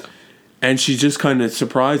bodies. Yeah. And she's just kind of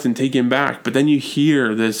surprised and taken back. But then you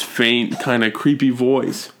hear this faint, kind of creepy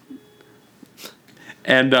voice.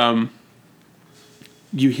 And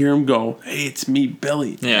you hear him go, hey, it's me,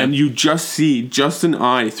 Billy. Yeah. And you just see just an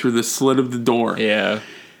eye through the slit of the door. Yeah.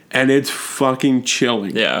 And it's fucking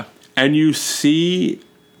chilling. Yeah. And you see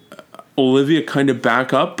Olivia kind of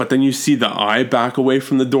back up, but then you see the eye back away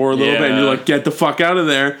from the door a little bit. And you're like, get the fuck out of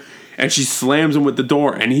there. And she slams him with the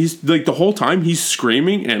door. And he's like, the whole time he's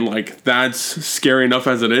screaming. And like, that's scary enough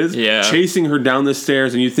as it is. Yeah. Chasing her down the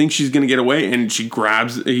stairs. And you think she's going to get away. And he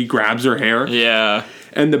grabs her hair. Yeah.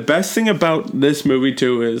 And the best thing about this movie,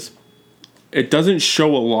 too, is it doesn't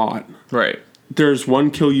show a lot. Right. There's one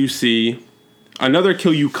kill you see. Another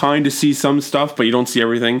kill you kind of see some stuff, but you don't see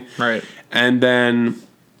everything. Right. And then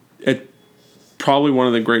it probably one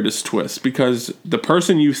of the greatest twists, because the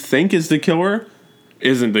person you think is the killer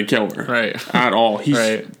isn't the killer. Right. At all.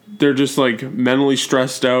 Right. They're just like mentally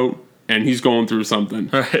stressed out, and he's going through something.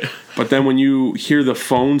 Right. But then when you hear the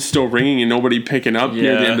phone still ringing and nobody picking up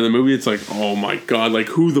near the end of the movie, it's like, oh my God, like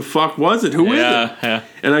who the fuck was it? Who is it? Yeah.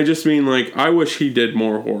 And I just mean, like, I wish he did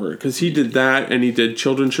more horror, because he did that, and he did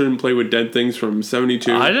Children Shouldn't Play with Dead Things from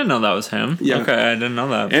 72. I didn't know that was him. Yeah. Okay, I didn't know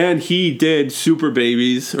that. And he did Super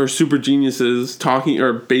Babies, or Super Geniuses, talking,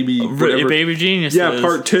 or Baby, whatever. Baby Geniuses. Yeah,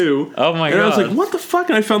 part 2. Oh my God. And I was like, what the fuck?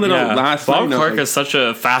 And I found that out last night. Bob Clark is such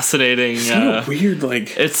a fascinating... so weird,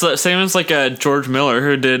 like... It's the same as like George Miller,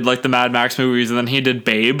 who did like the Mad Max movies, and then he did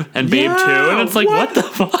Babe and Babe 2, and it's like, what the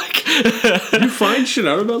fuck? You find shit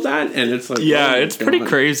out about that, and it's like... Yeah, it's pretty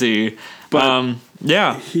crazy. But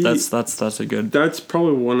yeah, that's a good... That's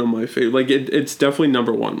probably one of my favorite. Like, it's definitely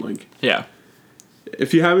number one. Like, yeah.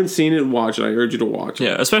 If you haven't seen it, watch it. I urge you to watch it.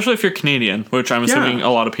 Yeah, especially if you're Canadian, which I'm assuming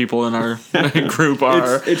a lot of people in our group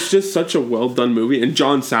are. It's just such a well done movie, and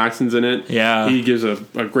John Saxon's in it. Yeah, he gives a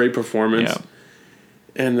great performance. Yeah.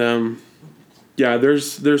 And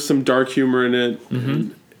there's some dark humor in it.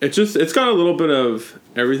 Mm-hmm. It's got a little bit of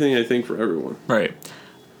everything, I think, for everyone. Right.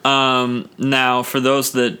 Now, for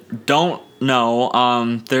those that don't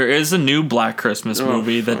know, there is a new Black Christmas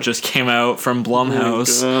movie that just came out from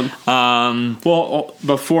Blumhouse. Well,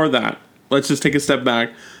 before that, let's just take a step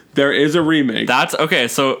back. There is a remake. That's okay.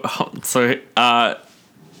 So,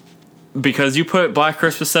 because you put Black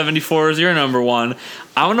Christmas 74 as your number one,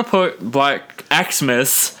 I want to put Black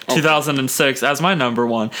Xmas 2006 as my number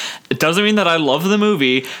one. It doesn't mean that I love the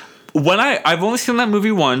movie. I've only seen that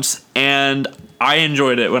movie once, and I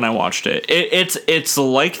enjoyed it when I watched it. It's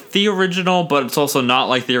like the original, but it's also not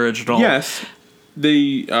like the original. Yes,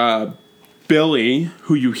 the Billy,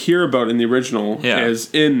 who you hear about in the original, is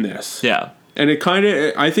in this. Yeah. And it kind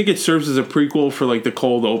of, I think it serves as a prequel for like the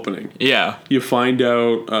cold opening. Yeah. You find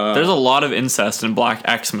out... there's a lot of incest in Black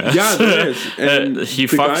Xmas. Yeah, there is. And he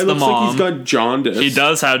fucks the mom. Like he's got jaundice. He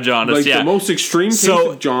does have jaundice, like the most extreme case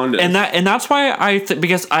of jaundice. And that's why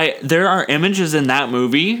because there are images in that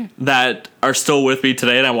movie that are still with me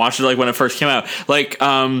today, and I watched it like when it first came out. Like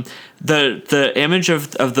the image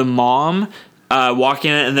of the mom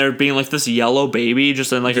walking in, and there being like this yellow baby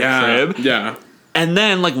just in like a crib. Yeah. And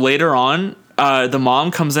then like later on, the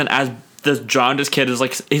mom comes in as the jaundice kid is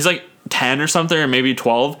like, he's like 10 or something, or maybe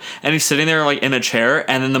 12, and he's sitting there like in a chair,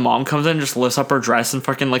 and then the mom comes in and just lifts up her dress and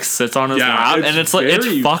fucking like sits on his lap, and it's like,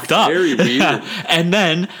 it's fucked up. Very weird. And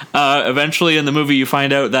then eventually in the movie you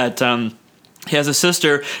find out that he has a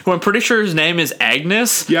sister who I'm pretty sure his name is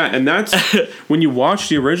Agnes. Yeah, and that's when you watch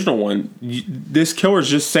the original one, this killer's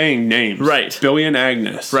just saying names. Right. Billy and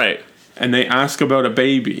Agnes. Right. And they ask about a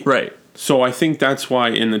baby. Right. So I think that's why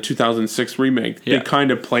in the 2006 remake, they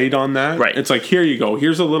kind of played on that. Right. It's like, here you go.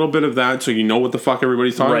 Here's a little bit of that so you know what the fuck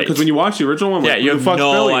everybody's talking about. Because when you watch the original one, you have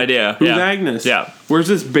no idea. Who's Agnes? Yeah. Where's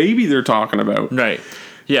this baby they're talking about? Right.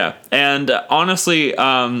 Yeah, and honestly,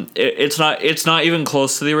 it's not even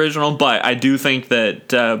close to the original. But I do think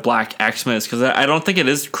that Black Xmas, because I don't think it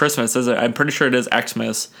is Christmas, is it? I'm pretty sure it is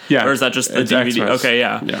Xmas. Yeah, or is that just the it's DVD? Xmas. Okay,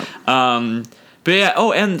 yeah. Yeah. But yeah.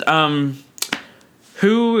 Oh, and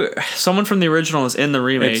someone from the original is in the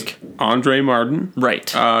remake. It's Andre Martin.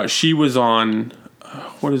 Right. She was on.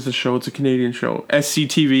 What is the show? It's a Canadian show.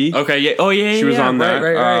 SCTV. Okay. Yeah. Oh, yeah. She was on that.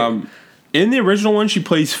 Right. In the original one, she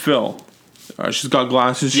plays Phil. She's got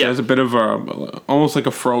glasses. She has a bit of almost like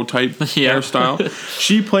a fro type hairstyle.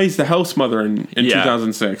 She plays the house mother in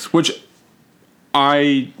 2006, which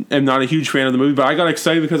I am not a huge fan of the movie, but I got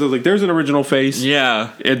excited because I was like, "There's an original face."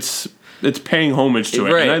 Yeah. It's paying homage to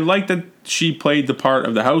it, and I like that she played the part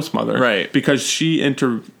of the house mother, right? Because she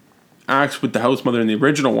interacts with the house mother in the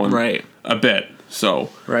original one, right, a bit.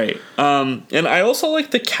 So right, and I also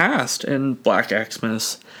like the cast in Black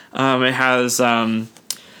Xmas. It has what's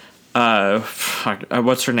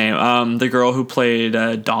her name? The girl who played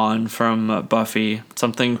Dawn from Buffy.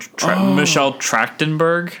 Something Michelle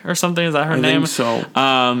Trachtenberg or something. Is that her name? I think so.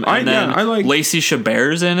 And then I like Lacey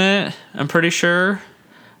Chabert's in it. I'm pretty sure.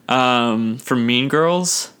 From Mean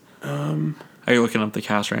Girls. Are you looking up the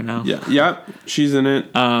cast right now? Yeah, she's in it.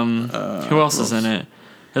 Who else is in it?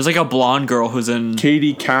 There's like a blonde girl who's in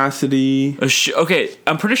Katie Cassidy. Okay,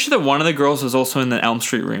 I'm pretty sure that one of the girls was also in the Elm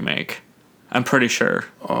Street remake. I'm pretty sure.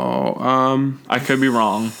 I could be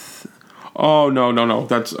wrong. Oh no,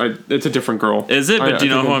 it's a different girl. Is it? But do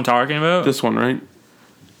you know who I'm talking about? This one, right?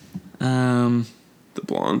 The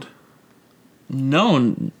blonde.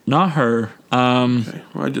 No, not her. Okay,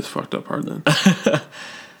 well, I just fucked up hard then.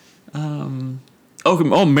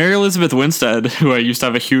 Mary Elizabeth Winstead, who I used to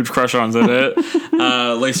have a huge crush on's in it.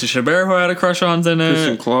 Lacey Chabert, who I had a crush on's in it.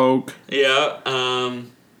 Christian Cloak. Yeah.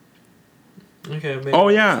 Okay. Maybe. Oh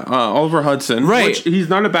yeah, Oliver Hudson. Right. Which, he's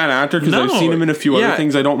not a bad actor because I've seen him in a few other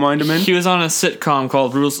things. I don't mind him in. He was on a sitcom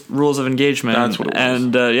called Rules of Engagement. That's what it was.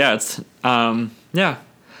 And it's But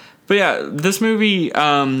yeah, this movie.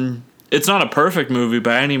 It's not a perfect movie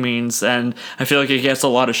by any means, and I feel like it gets a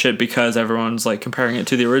lot of shit because everyone's like comparing it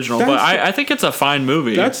to the original. I think it's a fine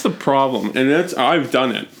movie. That's the problem, and I've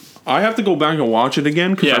done it. I have to go back and watch it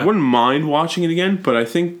again because I wouldn't mind watching it again, but I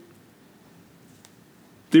think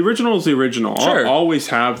the original is the original. Sure. I'll always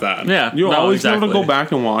have that. Yeah, you'll always be able to go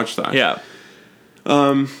back and watch that. Yeah.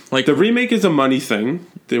 Like the remake is a money thing.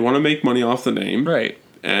 They want to make money off the name, right?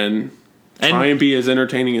 And try and be as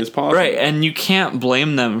entertaining as possible. Right, and you can't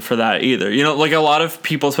blame them for that either. You know, like a lot of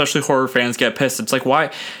people, especially horror fans, get pissed. It's like, why?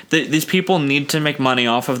 these people need to make money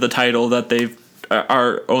off of the title that they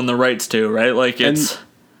own the rights to, right? Like, it's...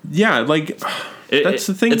 that's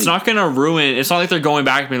the thing. It's not going to ruin... It's not like they're going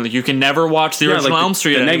back and being like, you can never watch the original Elm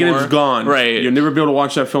Street anymore. The negative's gone. Right. You'll never be able to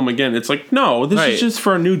watch that film again. It's like, no, this is just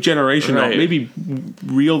for a new generation. Right. Maybe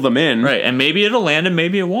reel them in. Right, and maybe it'll land and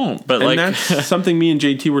maybe it won't. But and that's something me and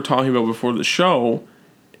JT were talking about before the show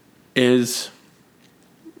is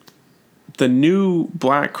the new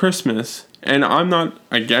Black Christmas. And I'm not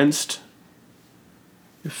against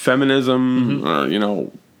feminism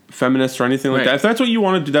or, feminists or anything like that. If that's what you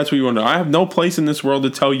want to do, that's what you want to do. I have no place in this world to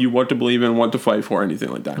tell you what to believe in, what to fight for, anything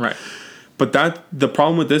like that. Right. But the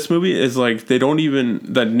problem with this movie is like they don't even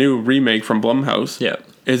that new remake from Blumhouse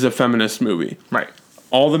is a feminist movie. Right.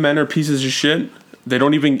 All the men are pieces of shit. They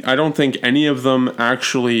don't even. I don't think any of them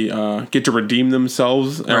actually get to redeem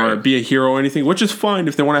themselves or be a hero or anything. Which is fine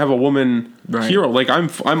if they want to have a woman hero. Like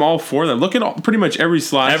I'm all for that. Look at pretty much every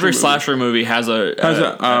slasher movie has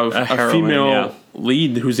a heroine, female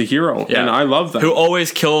lead who's a hero, and I love that. Who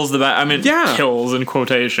always kills the bad. I mean, kills in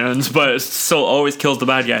quotations, but still always kills the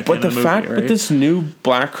bad guy. But the fact that this new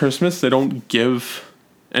Black Christmas, they don't give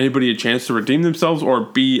anybody a chance to redeem themselves or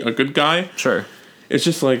be a good guy. Sure. It's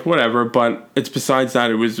just like, whatever, but it's besides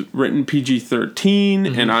that. It was written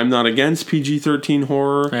PG-13, and I'm not against PG-13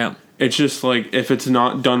 horror. Yeah. It's just like, if it's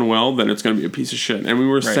not done well, then it's going to be a piece of shit. And we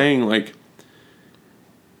were saying, like,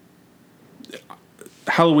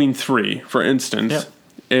 Halloween 3, for instance,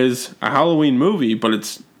 is a Halloween movie,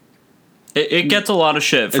 but it gets a lot of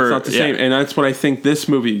shit for... It's not the same, and that's what I think this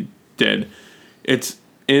movie did. It's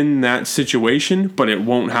in that situation, but it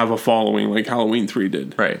won't have a following like Halloween 3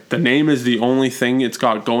 did. Right. The name is the only thing it's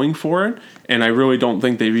got going for it, and I really don't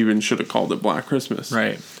think they even should have called it Black Christmas.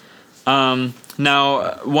 Right.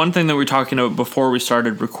 Now, one thing that we were talking about before we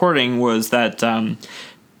started recording was that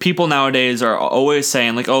people nowadays are always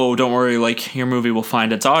saying, like, oh, don't worry, like, your movie will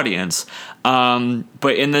find its audience.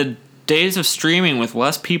 But in the days of streaming with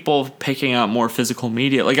less people picking up more physical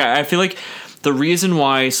media, like, I feel like the reason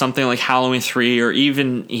why something like Halloween 3 or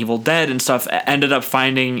even Evil Dead and stuff ended up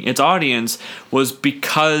finding its audience was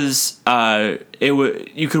because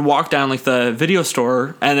you could walk down like the video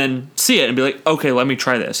store and then see it and be like, okay, let me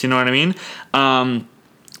try this. You know what I mean?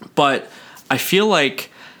 But I feel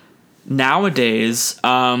like nowadays,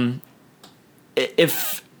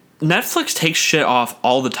 if Netflix takes shit off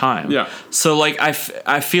all the time. Yeah. So, like, I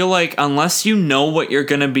feel like unless you know what you're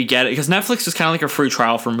going to be getting... Because Netflix is kind of like a free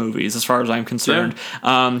trial for movies, as far as I'm concerned.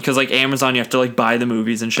 Because, like, Amazon, you have to, like, buy the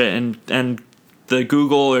movies and shit. And the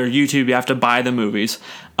Google or YouTube, you have to buy the movies.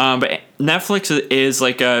 But Netflix is,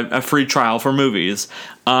 like, a free trial for movies.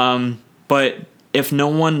 But if no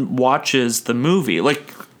one watches the movie...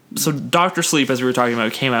 Like, so Dr. Sleep, as we were talking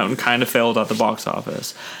about, came out and kind of failed at the box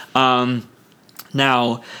office.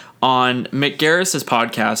 Now... On Mick Garris's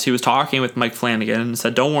podcast, he was talking with Mike Flanagan and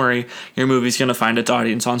said, don't worry, your movie's going to find its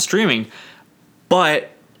audience on streaming.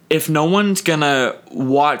 But if no one's going to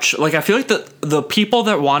watch... Like, I feel like the people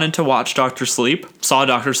that wanted to watch Dr. Sleep saw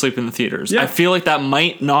Dr. Sleep in the theaters. Yeah. I feel like that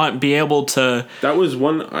might not be able to... That was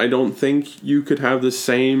one I don't think you could have the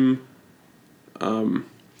same...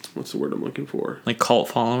 what's the word I'm looking for? Like cult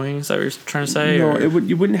following, is that what you're trying to say? No, or?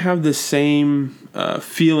 you wouldn't have the same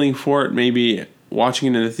feeling for it maybe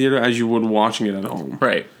watching it in the theater as you would watching it at home.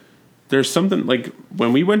 Right. There's something, like,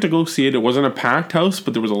 when we went to go see it, it wasn't a packed house,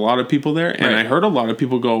 but there was a lot of people there, and I heard a lot of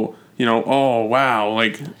people go, you know, oh, wow,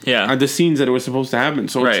 like, the scenes that it was supposed to happen.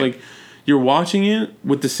 So it's like, you're watching it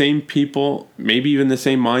with the same people, maybe even the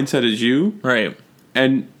same mindset as you. Right.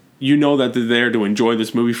 And you know that they're there to enjoy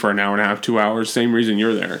this movie for an hour and a half, 2 hours, same reason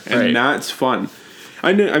you're there. And that's fun.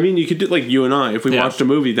 I mean, you could do like you and I. If we watched a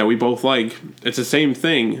movie that we both like, it's the same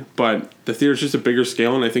thing, but the theater's just a bigger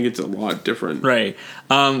scale, and I think it's a lot different. Right.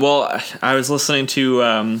 Well, I was listening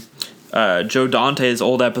to Joe Dante's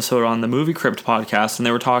old episode on the Movie Crypt podcast, and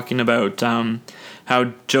they were talking about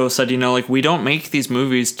how Joe said, you know, like, we don't make these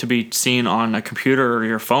movies to be seen on a computer or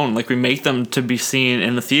your phone. Like, we make them to be seen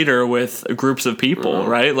in the theater with groups of people,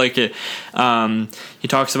 right? Like, he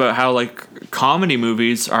talks about how, like, comedy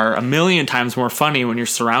movies are a million times more funny when you're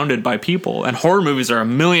surrounded by people, and horror movies are a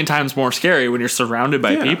million times more scary when you're surrounded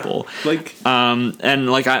by people. Like, and,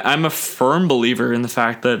 like, I'm a firm believer in the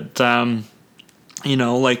fact that, you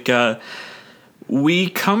know, like, we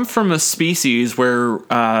come from a species where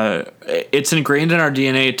it's ingrained in our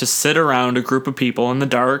DNA to sit around a group of people in the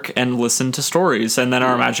dark and listen to stories, and then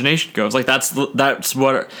our imagination goes. Like, that's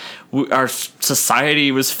what our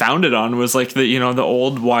society was founded on, was like the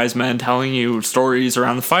old wise men telling you stories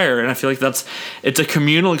around the fire. And I feel like it's a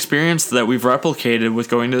communal experience that we've replicated with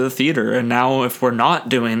going to the theater. And now if we're not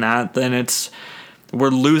doing that, then we're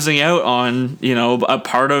losing out on, you know, a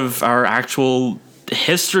part of our actual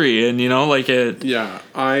history. And, you know, like it... Yeah,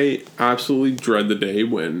 I absolutely dread the day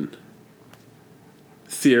when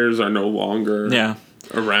theaters are no longer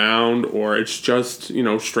around, or it's just, you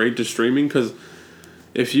know, straight to streaming. Because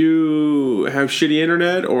if you have shitty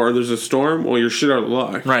internet or there's a storm, well, you're shit out of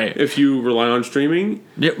luck. Right. If you rely on streaming.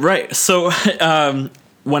 Yeah, right. So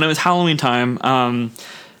when it was Halloween time,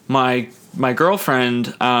 my girlfriend,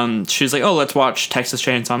 she's like, oh, let's watch Texas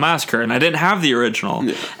Chainsaw Massacre. And I didn't have the original.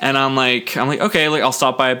 Yeah. And I'm like, okay, like, I'll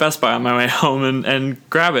stop by at Best Buy on my way home and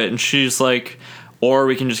grab it. And she's like, or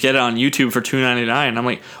we can just get it on YouTube for $2.99. I'm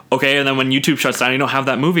like, okay. And then when YouTube shuts down, you don't have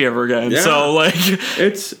that movie ever again. Yeah. So, like...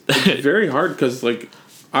 It's very hard because, like,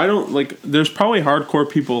 I don't, like, there's probably hardcore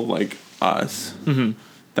people like us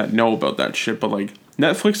that know about that shit. But, like,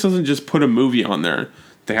 Netflix doesn't just put a movie on there.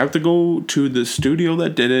 They have to go to the studio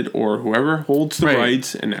that did it or whoever holds the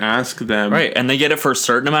rights and ask them. Right, and they get it for a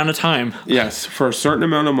certain amount of time. Yes, for a certain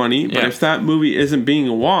amount of money. But if that movie isn't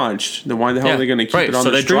being watched, then why the hell are they going to keep it on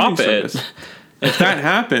the streaming service? If that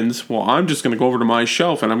happens, well, I'm just going to go over to my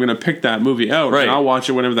shelf and I'm going to pick that movie out and I'll watch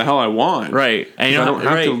it whenever the hell I want. Right. And you I don't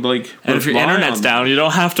have to, like... And if your internet's down, you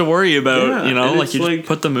don't have to worry about, you know, like, you just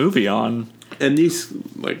put the movie on. And these,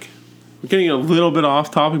 like... We're getting a little bit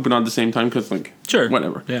off topic, but not at the same time, because, like,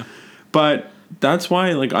 whatever. Yeah. But that's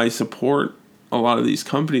why, like, I support a lot of these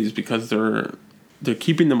companies, because they're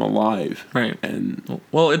keeping them alive. Right. And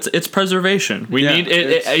well, it's preservation. We need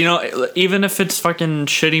it, you know, even if it's fucking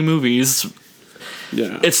shitty movies.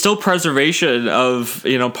 Yeah. It's still preservation of,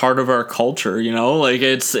 you know, part of our culture, you know? Like,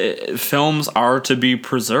 films are to be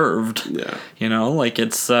preserved. Yeah. You know, like,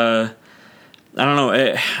 it's I don't know.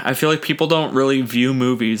 I feel like people don't really view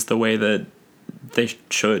movies the way that they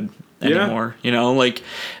should anymore. You know, like,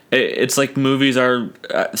 it's like movies are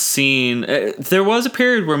seen. There was a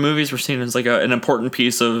period where movies were seen as like an important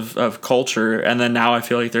piece of culture, and then now I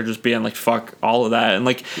feel like they're just being like, fuck all of that, and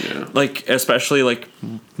like especially like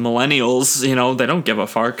millennials, you know, they don't give a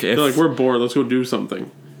fuck. They're like, we're bored, let's go do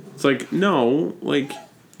something. It's like, no, like,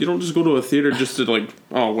 you don't just go to a theater just to like,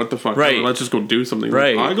 oh, what the fuck, right? Let's just go do something.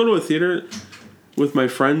 Right. Like, I go to a theater with my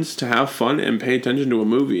friends to have fun and pay attention to a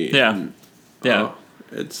movie. Yeah. And, yeah.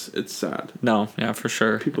 It's sad. No, yeah, for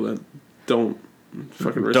sure. People that don't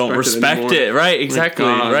fucking respect it, right? Exactly,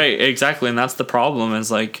 like, right, exactly, and that's the problem.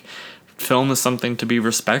 Is like, film is something to be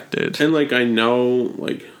respected. And like, I know,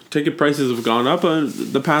 like, ticket prices have gone up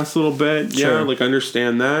the past little bit. Sure. Yeah, like, I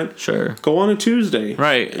understand that. Sure. Go on a Tuesday.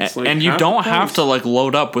 Right, like and you don't have to like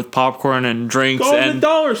load up with popcorn and drinks. Go and to the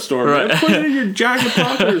dollar store, right. man. Put it in your jacket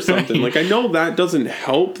pocket or something. Like, I know that doesn't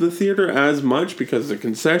help the theater as much because of the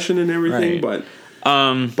concession and everything, right. but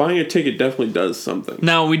buying a ticket definitely does something.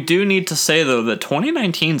 Now, we do need to say, though, that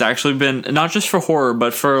 2019's actually been, not just for horror,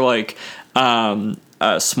 but for, like,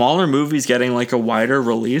 smaller movies getting, like, a wider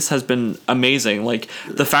release has been amazing. Like,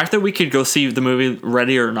 the fact that we could go see the movie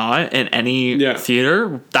Ready or Not in any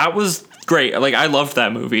theater, that was great. Like, I loved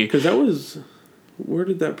that movie. Because that was... Where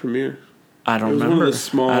did that premiere? I don't remember. One of the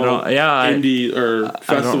small indie or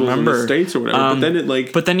festivals in the States or whatever. But then it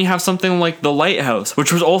like... But then you have something like The Lighthouse,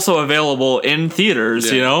 which was also available in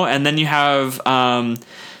theaters, you know? And then you have...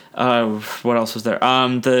 what else was there?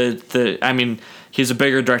 I mean, he's a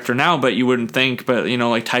bigger director now, but you wouldn't think. But, you know,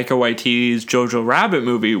 like Taika Waititi's Jojo Rabbit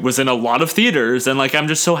movie was in a lot of theaters. And, like, I'm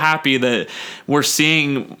just so happy that we're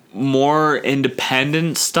seeing more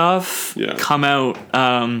independent stuff come out...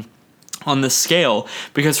 on this scale,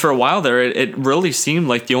 because for a while there it really seemed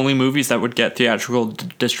like the only movies that would get theatrical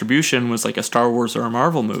distribution was like a Star Wars or a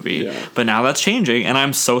Marvel movie, but now that's changing and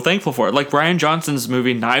I'm so thankful for it. Like Bryan Johnson's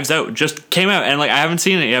movie Knives Out just came out and like I haven't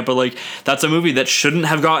seen it yet, but like that's a movie that shouldn't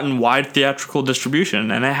have gotten wide theatrical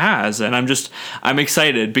distribution and it has, and I'm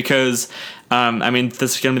excited because I mean,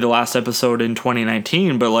 this is gonna be the last episode in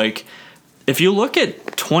 2019, but like if you look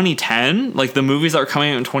at 2010, like the movies that are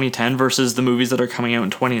coming out in 2010 versus the movies that are coming out in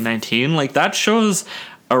 2019, like that shows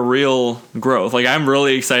a real growth. Like I'm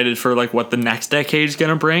really excited for like what the next decade is going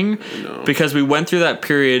to bring, because we went through that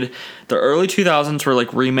period. The early 2000s were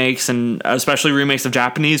like remakes, and especially remakes of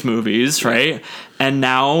Japanese movies, right? And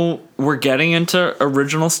now we're getting into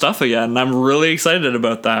original stuff again, and I'm really excited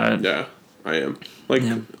about that. Yeah, I am. Like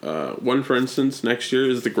one, for instance, next year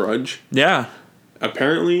is The Grudge. Yeah.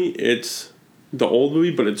 Apparently it's the old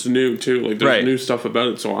movie, but it's new too. Like there's new stuff about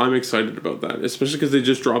it, so I'm excited about that. Especially because they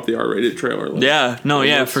just dropped the R-rated trailer. Like,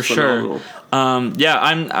 for phenomenal. Sure.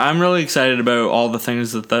 I'm really excited about all the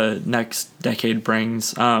things that the next decade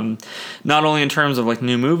brings. Not only in terms of like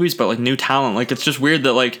new movies, but like new talent. Like it's just weird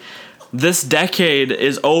that like this decade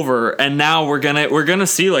is over, and now we're gonna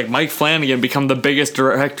see like Mike Flanagan become the biggest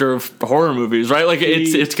director of horror movies, right? Like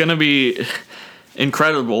it's gonna be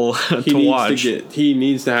incredible to watch. He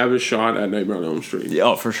needs to have a shot at Nightmare on Elm Street.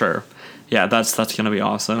 Oh, for sure. Yeah, that's gonna be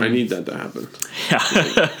awesome. I need that to happen. Yeah,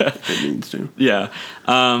 it needs to. Yeah,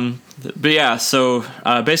 but yeah. So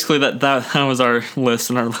basically, that was our list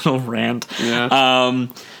and our little rant. Yeah.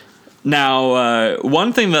 Now,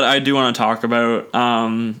 one thing that I do want to talk about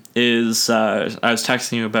is I was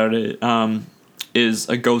texting you about it. Is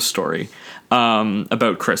a ghost story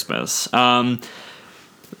about Christmas.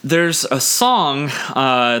 There's a song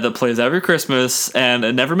that plays every Christmas, and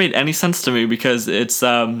it never made any sense to me because it's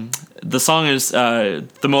the song is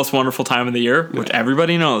The Most Wonderful Time of the Year, which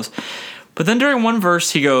everybody knows. But then during one verse,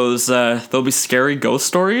 he goes, there'll be scary ghost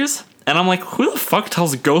stories. And I'm like, who the fuck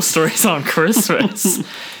tells ghost stories on Christmas?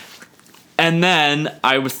 And then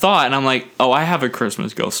I thought, and I'm like, oh, I have a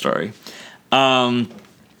Christmas ghost story. Well,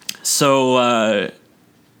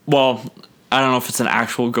 I don't know if it's an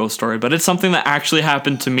actual ghost story, but it's something that actually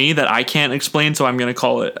happened to me that I can't explain, so I'm going to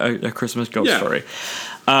call it a Christmas ghost story.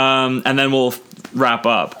 And then we'll wrap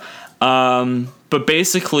up. But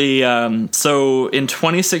basically, so in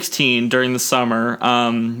 2016, during the summer,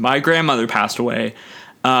 my grandmother passed away.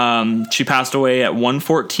 She passed away at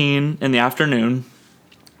 1:14 in the afternoon.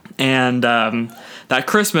 And that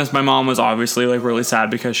Christmas, my mom was obviously like really sad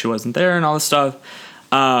because she wasn't there and all this stuff.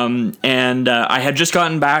 And I had just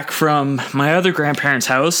gotten back from my other grandparents'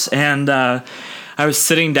 house, and I was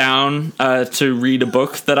sitting down to read a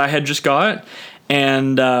book that I had just got,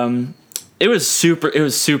 and it was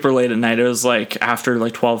super late at night. It was like after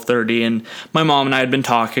like 12:30, and my mom and I had been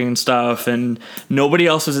talking and stuff, and nobody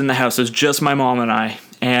else was in the house. It was just my mom and I,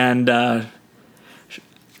 and I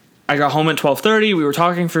got home at 12:30. We were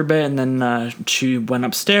talking for a bit, and then she went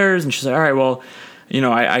upstairs, and she's like, all right, well,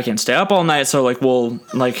 I can stay up all night. So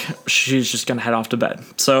she's just going to head off to bed.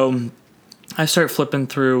 So I start flipping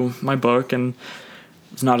through my book, and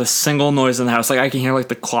there's not a single noise in the house. Like, I can hear like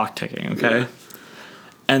the clock ticking. Okay. Yeah.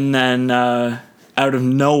 And then, out of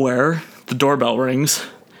nowhere, the doorbell rings,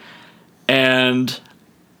 and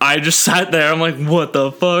I just sat there. I'm like, what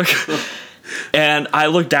the fuck? And I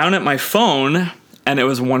looked down at my phone, and it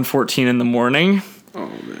was 1:14 in the morning. Oh,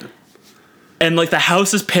 man. And, like, the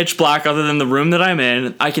house is pitch black other than the room that I'm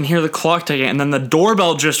in. I can hear the clock ticking, and then the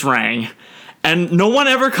doorbell just rang. And no one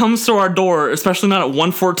ever comes to our door, especially not at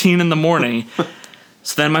 1:14 in the morning.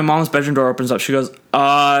 So then my mom's bedroom door opens up. She goes,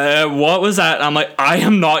 what was that? And I'm like, I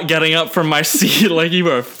am not getting up from my seat. Like, you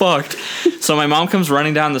are fucked. So my mom comes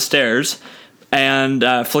running down the stairs and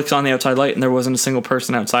flicks on the outside light, and there wasn't a single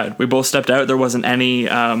person outside. We both stepped out. There wasn't any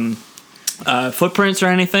footprints or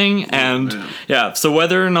anything. And so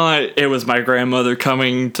whether or not it was my grandmother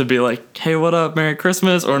coming to be like, hey, what up, Merry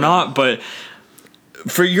Christmas, or not, but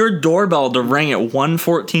for your doorbell to ring at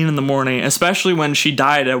 1:14 in the morning, especially when she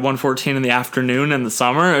died at 1:14 in the afternoon in the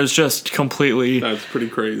summer, it was just completely... That's pretty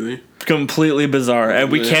crazy. Completely bizarre.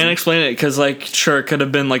 And we can't explain it because, like, sure, it could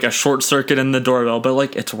have been, like, a short circuit in the doorbell, but,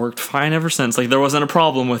 like, it's worked fine ever since. Like, there wasn't a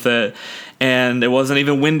problem with it, and it wasn't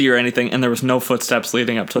even windy or anything, and there was no footsteps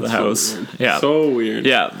leading up to the house. So weird. Yeah. So weird.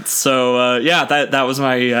 Yeah. So, that was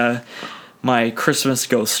my Christmas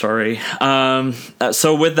ghost story.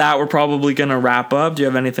 So with that, we're probably going to wrap up. Do you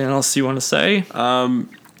have anything else you want to say?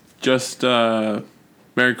 Just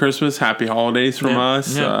Merry Christmas, Happy Holidays from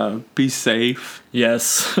us. Yeah. Be safe.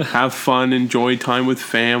 Yes. Have fun. Enjoy time with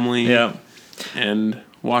family. Yeah. And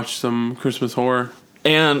watch some Christmas horror.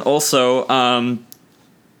 And also,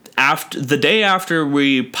 the day after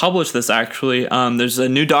we publish this, actually, there's a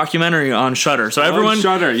new documentary on Shudder. So everyone,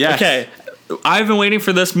 Shudder, yes. Okay. I've been waiting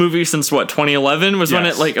for this movie since 2011 was when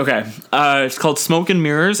it it's called Smoke and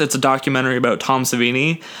Mirrors. It's a documentary about Tom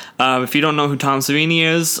Savini. If you don't know who Tom Savini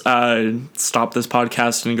is, stop this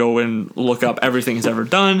podcast and go and look up everything he's ever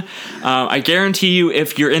done. I guarantee you,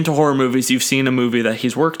 if you're into horror movies, you've seen a movie that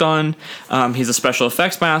he's worked on. He's a special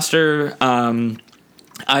effects master.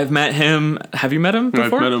 I've met him. Have you met him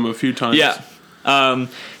before? I've met him a few times. Yeah.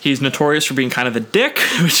 He's notorious for being kind of a dick,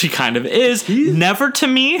 which he kind of is. Never to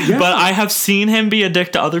me, but I have seen him be a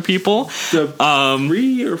dick to other people. The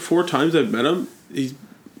 3 or 4 times I've met him, he's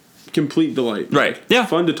complete delight. Right. Yeah.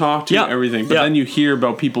 Fun to talk to, everything. But then you hear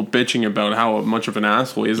about people bitching about how much of an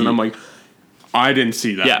asshole he is, and I'm like, I didn't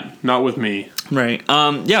see that. Yeah. Not with me. Right.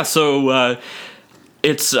 So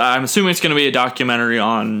I'm assuming it's going to be a documentary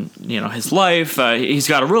on, his life. He's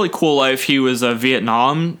got a really cool life. He was a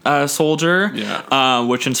Vietnam soldier,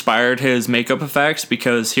 which inspired his makeup effects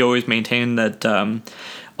because he always maintained that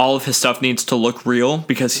all of his stuff needs to look real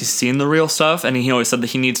because he's seen the real stuff, and he always said that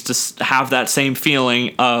he needs to have that same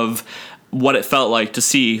feeling of what it felt like to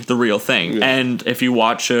see the real thing. Yeah. And if you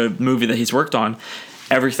watch a movie that he's worked on,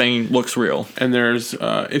 everything looks real. And there's,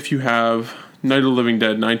 if you have Night of the Living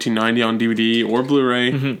Dead 1990 on DVD or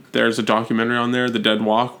Blu-ray, there's a documentary on there, The Dead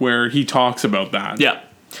Walk, where he talks about that. Yeah.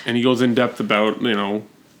 And he goes in depth about,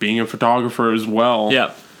 being a photographer as well.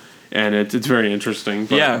 Yeah. And it's very interesting.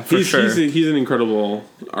 But for sure. He's an incredible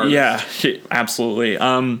artist. Yeah, absolutely.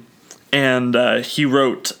 And he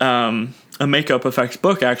wrote a makeup effects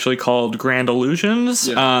book actually called Grand Illusions.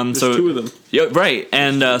 Yeah, there's 2 of them. Yeah, right.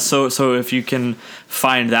 And so if you can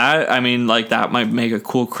find that, I mean, like, that might make a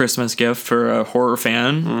cool Christmas gift for a horror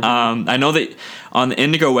fan. I know that on the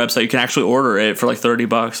Indigo website you can actually order it for like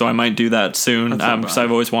 $30, so I might do that soon because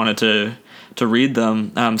I've always wanted to read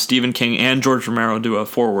them. Stephen King and George Romero do a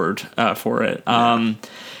foreword for it.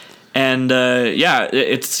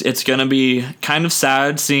 It's gonna be kind of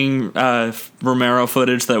sad seeing Romero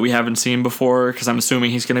footage that we haven't seen before because I'm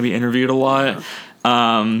assuming he's gonna be interviewed a lot.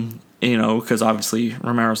 Because obviously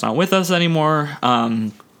Romero's not with us anymore.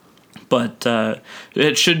 But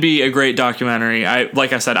it should be a great documentary.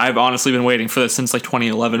 Like I said, I've honestly been waiting for this since like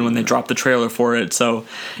 2011 when they dropped the trailer for it. So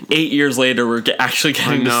 8 years later, we're actually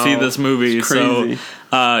getting to see this movie. It's crazy.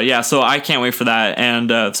 So I can't wait for that.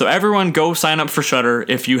 And so everyone go sign up for Shudder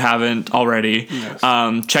if you haven't already.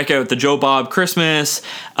 Yes. Check out the Joe Bob Christmas.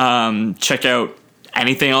 Check out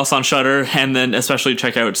anything else on Shudder, and then especially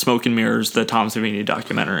check out Smoke and Mirrors, the Tom Savini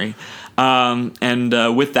documentary.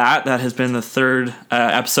 With that has been the 3rd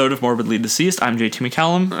episode of Morbidly Deceased. I'm JT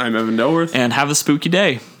McCallum. I'm Evan Delworth. And have a spooky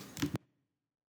day.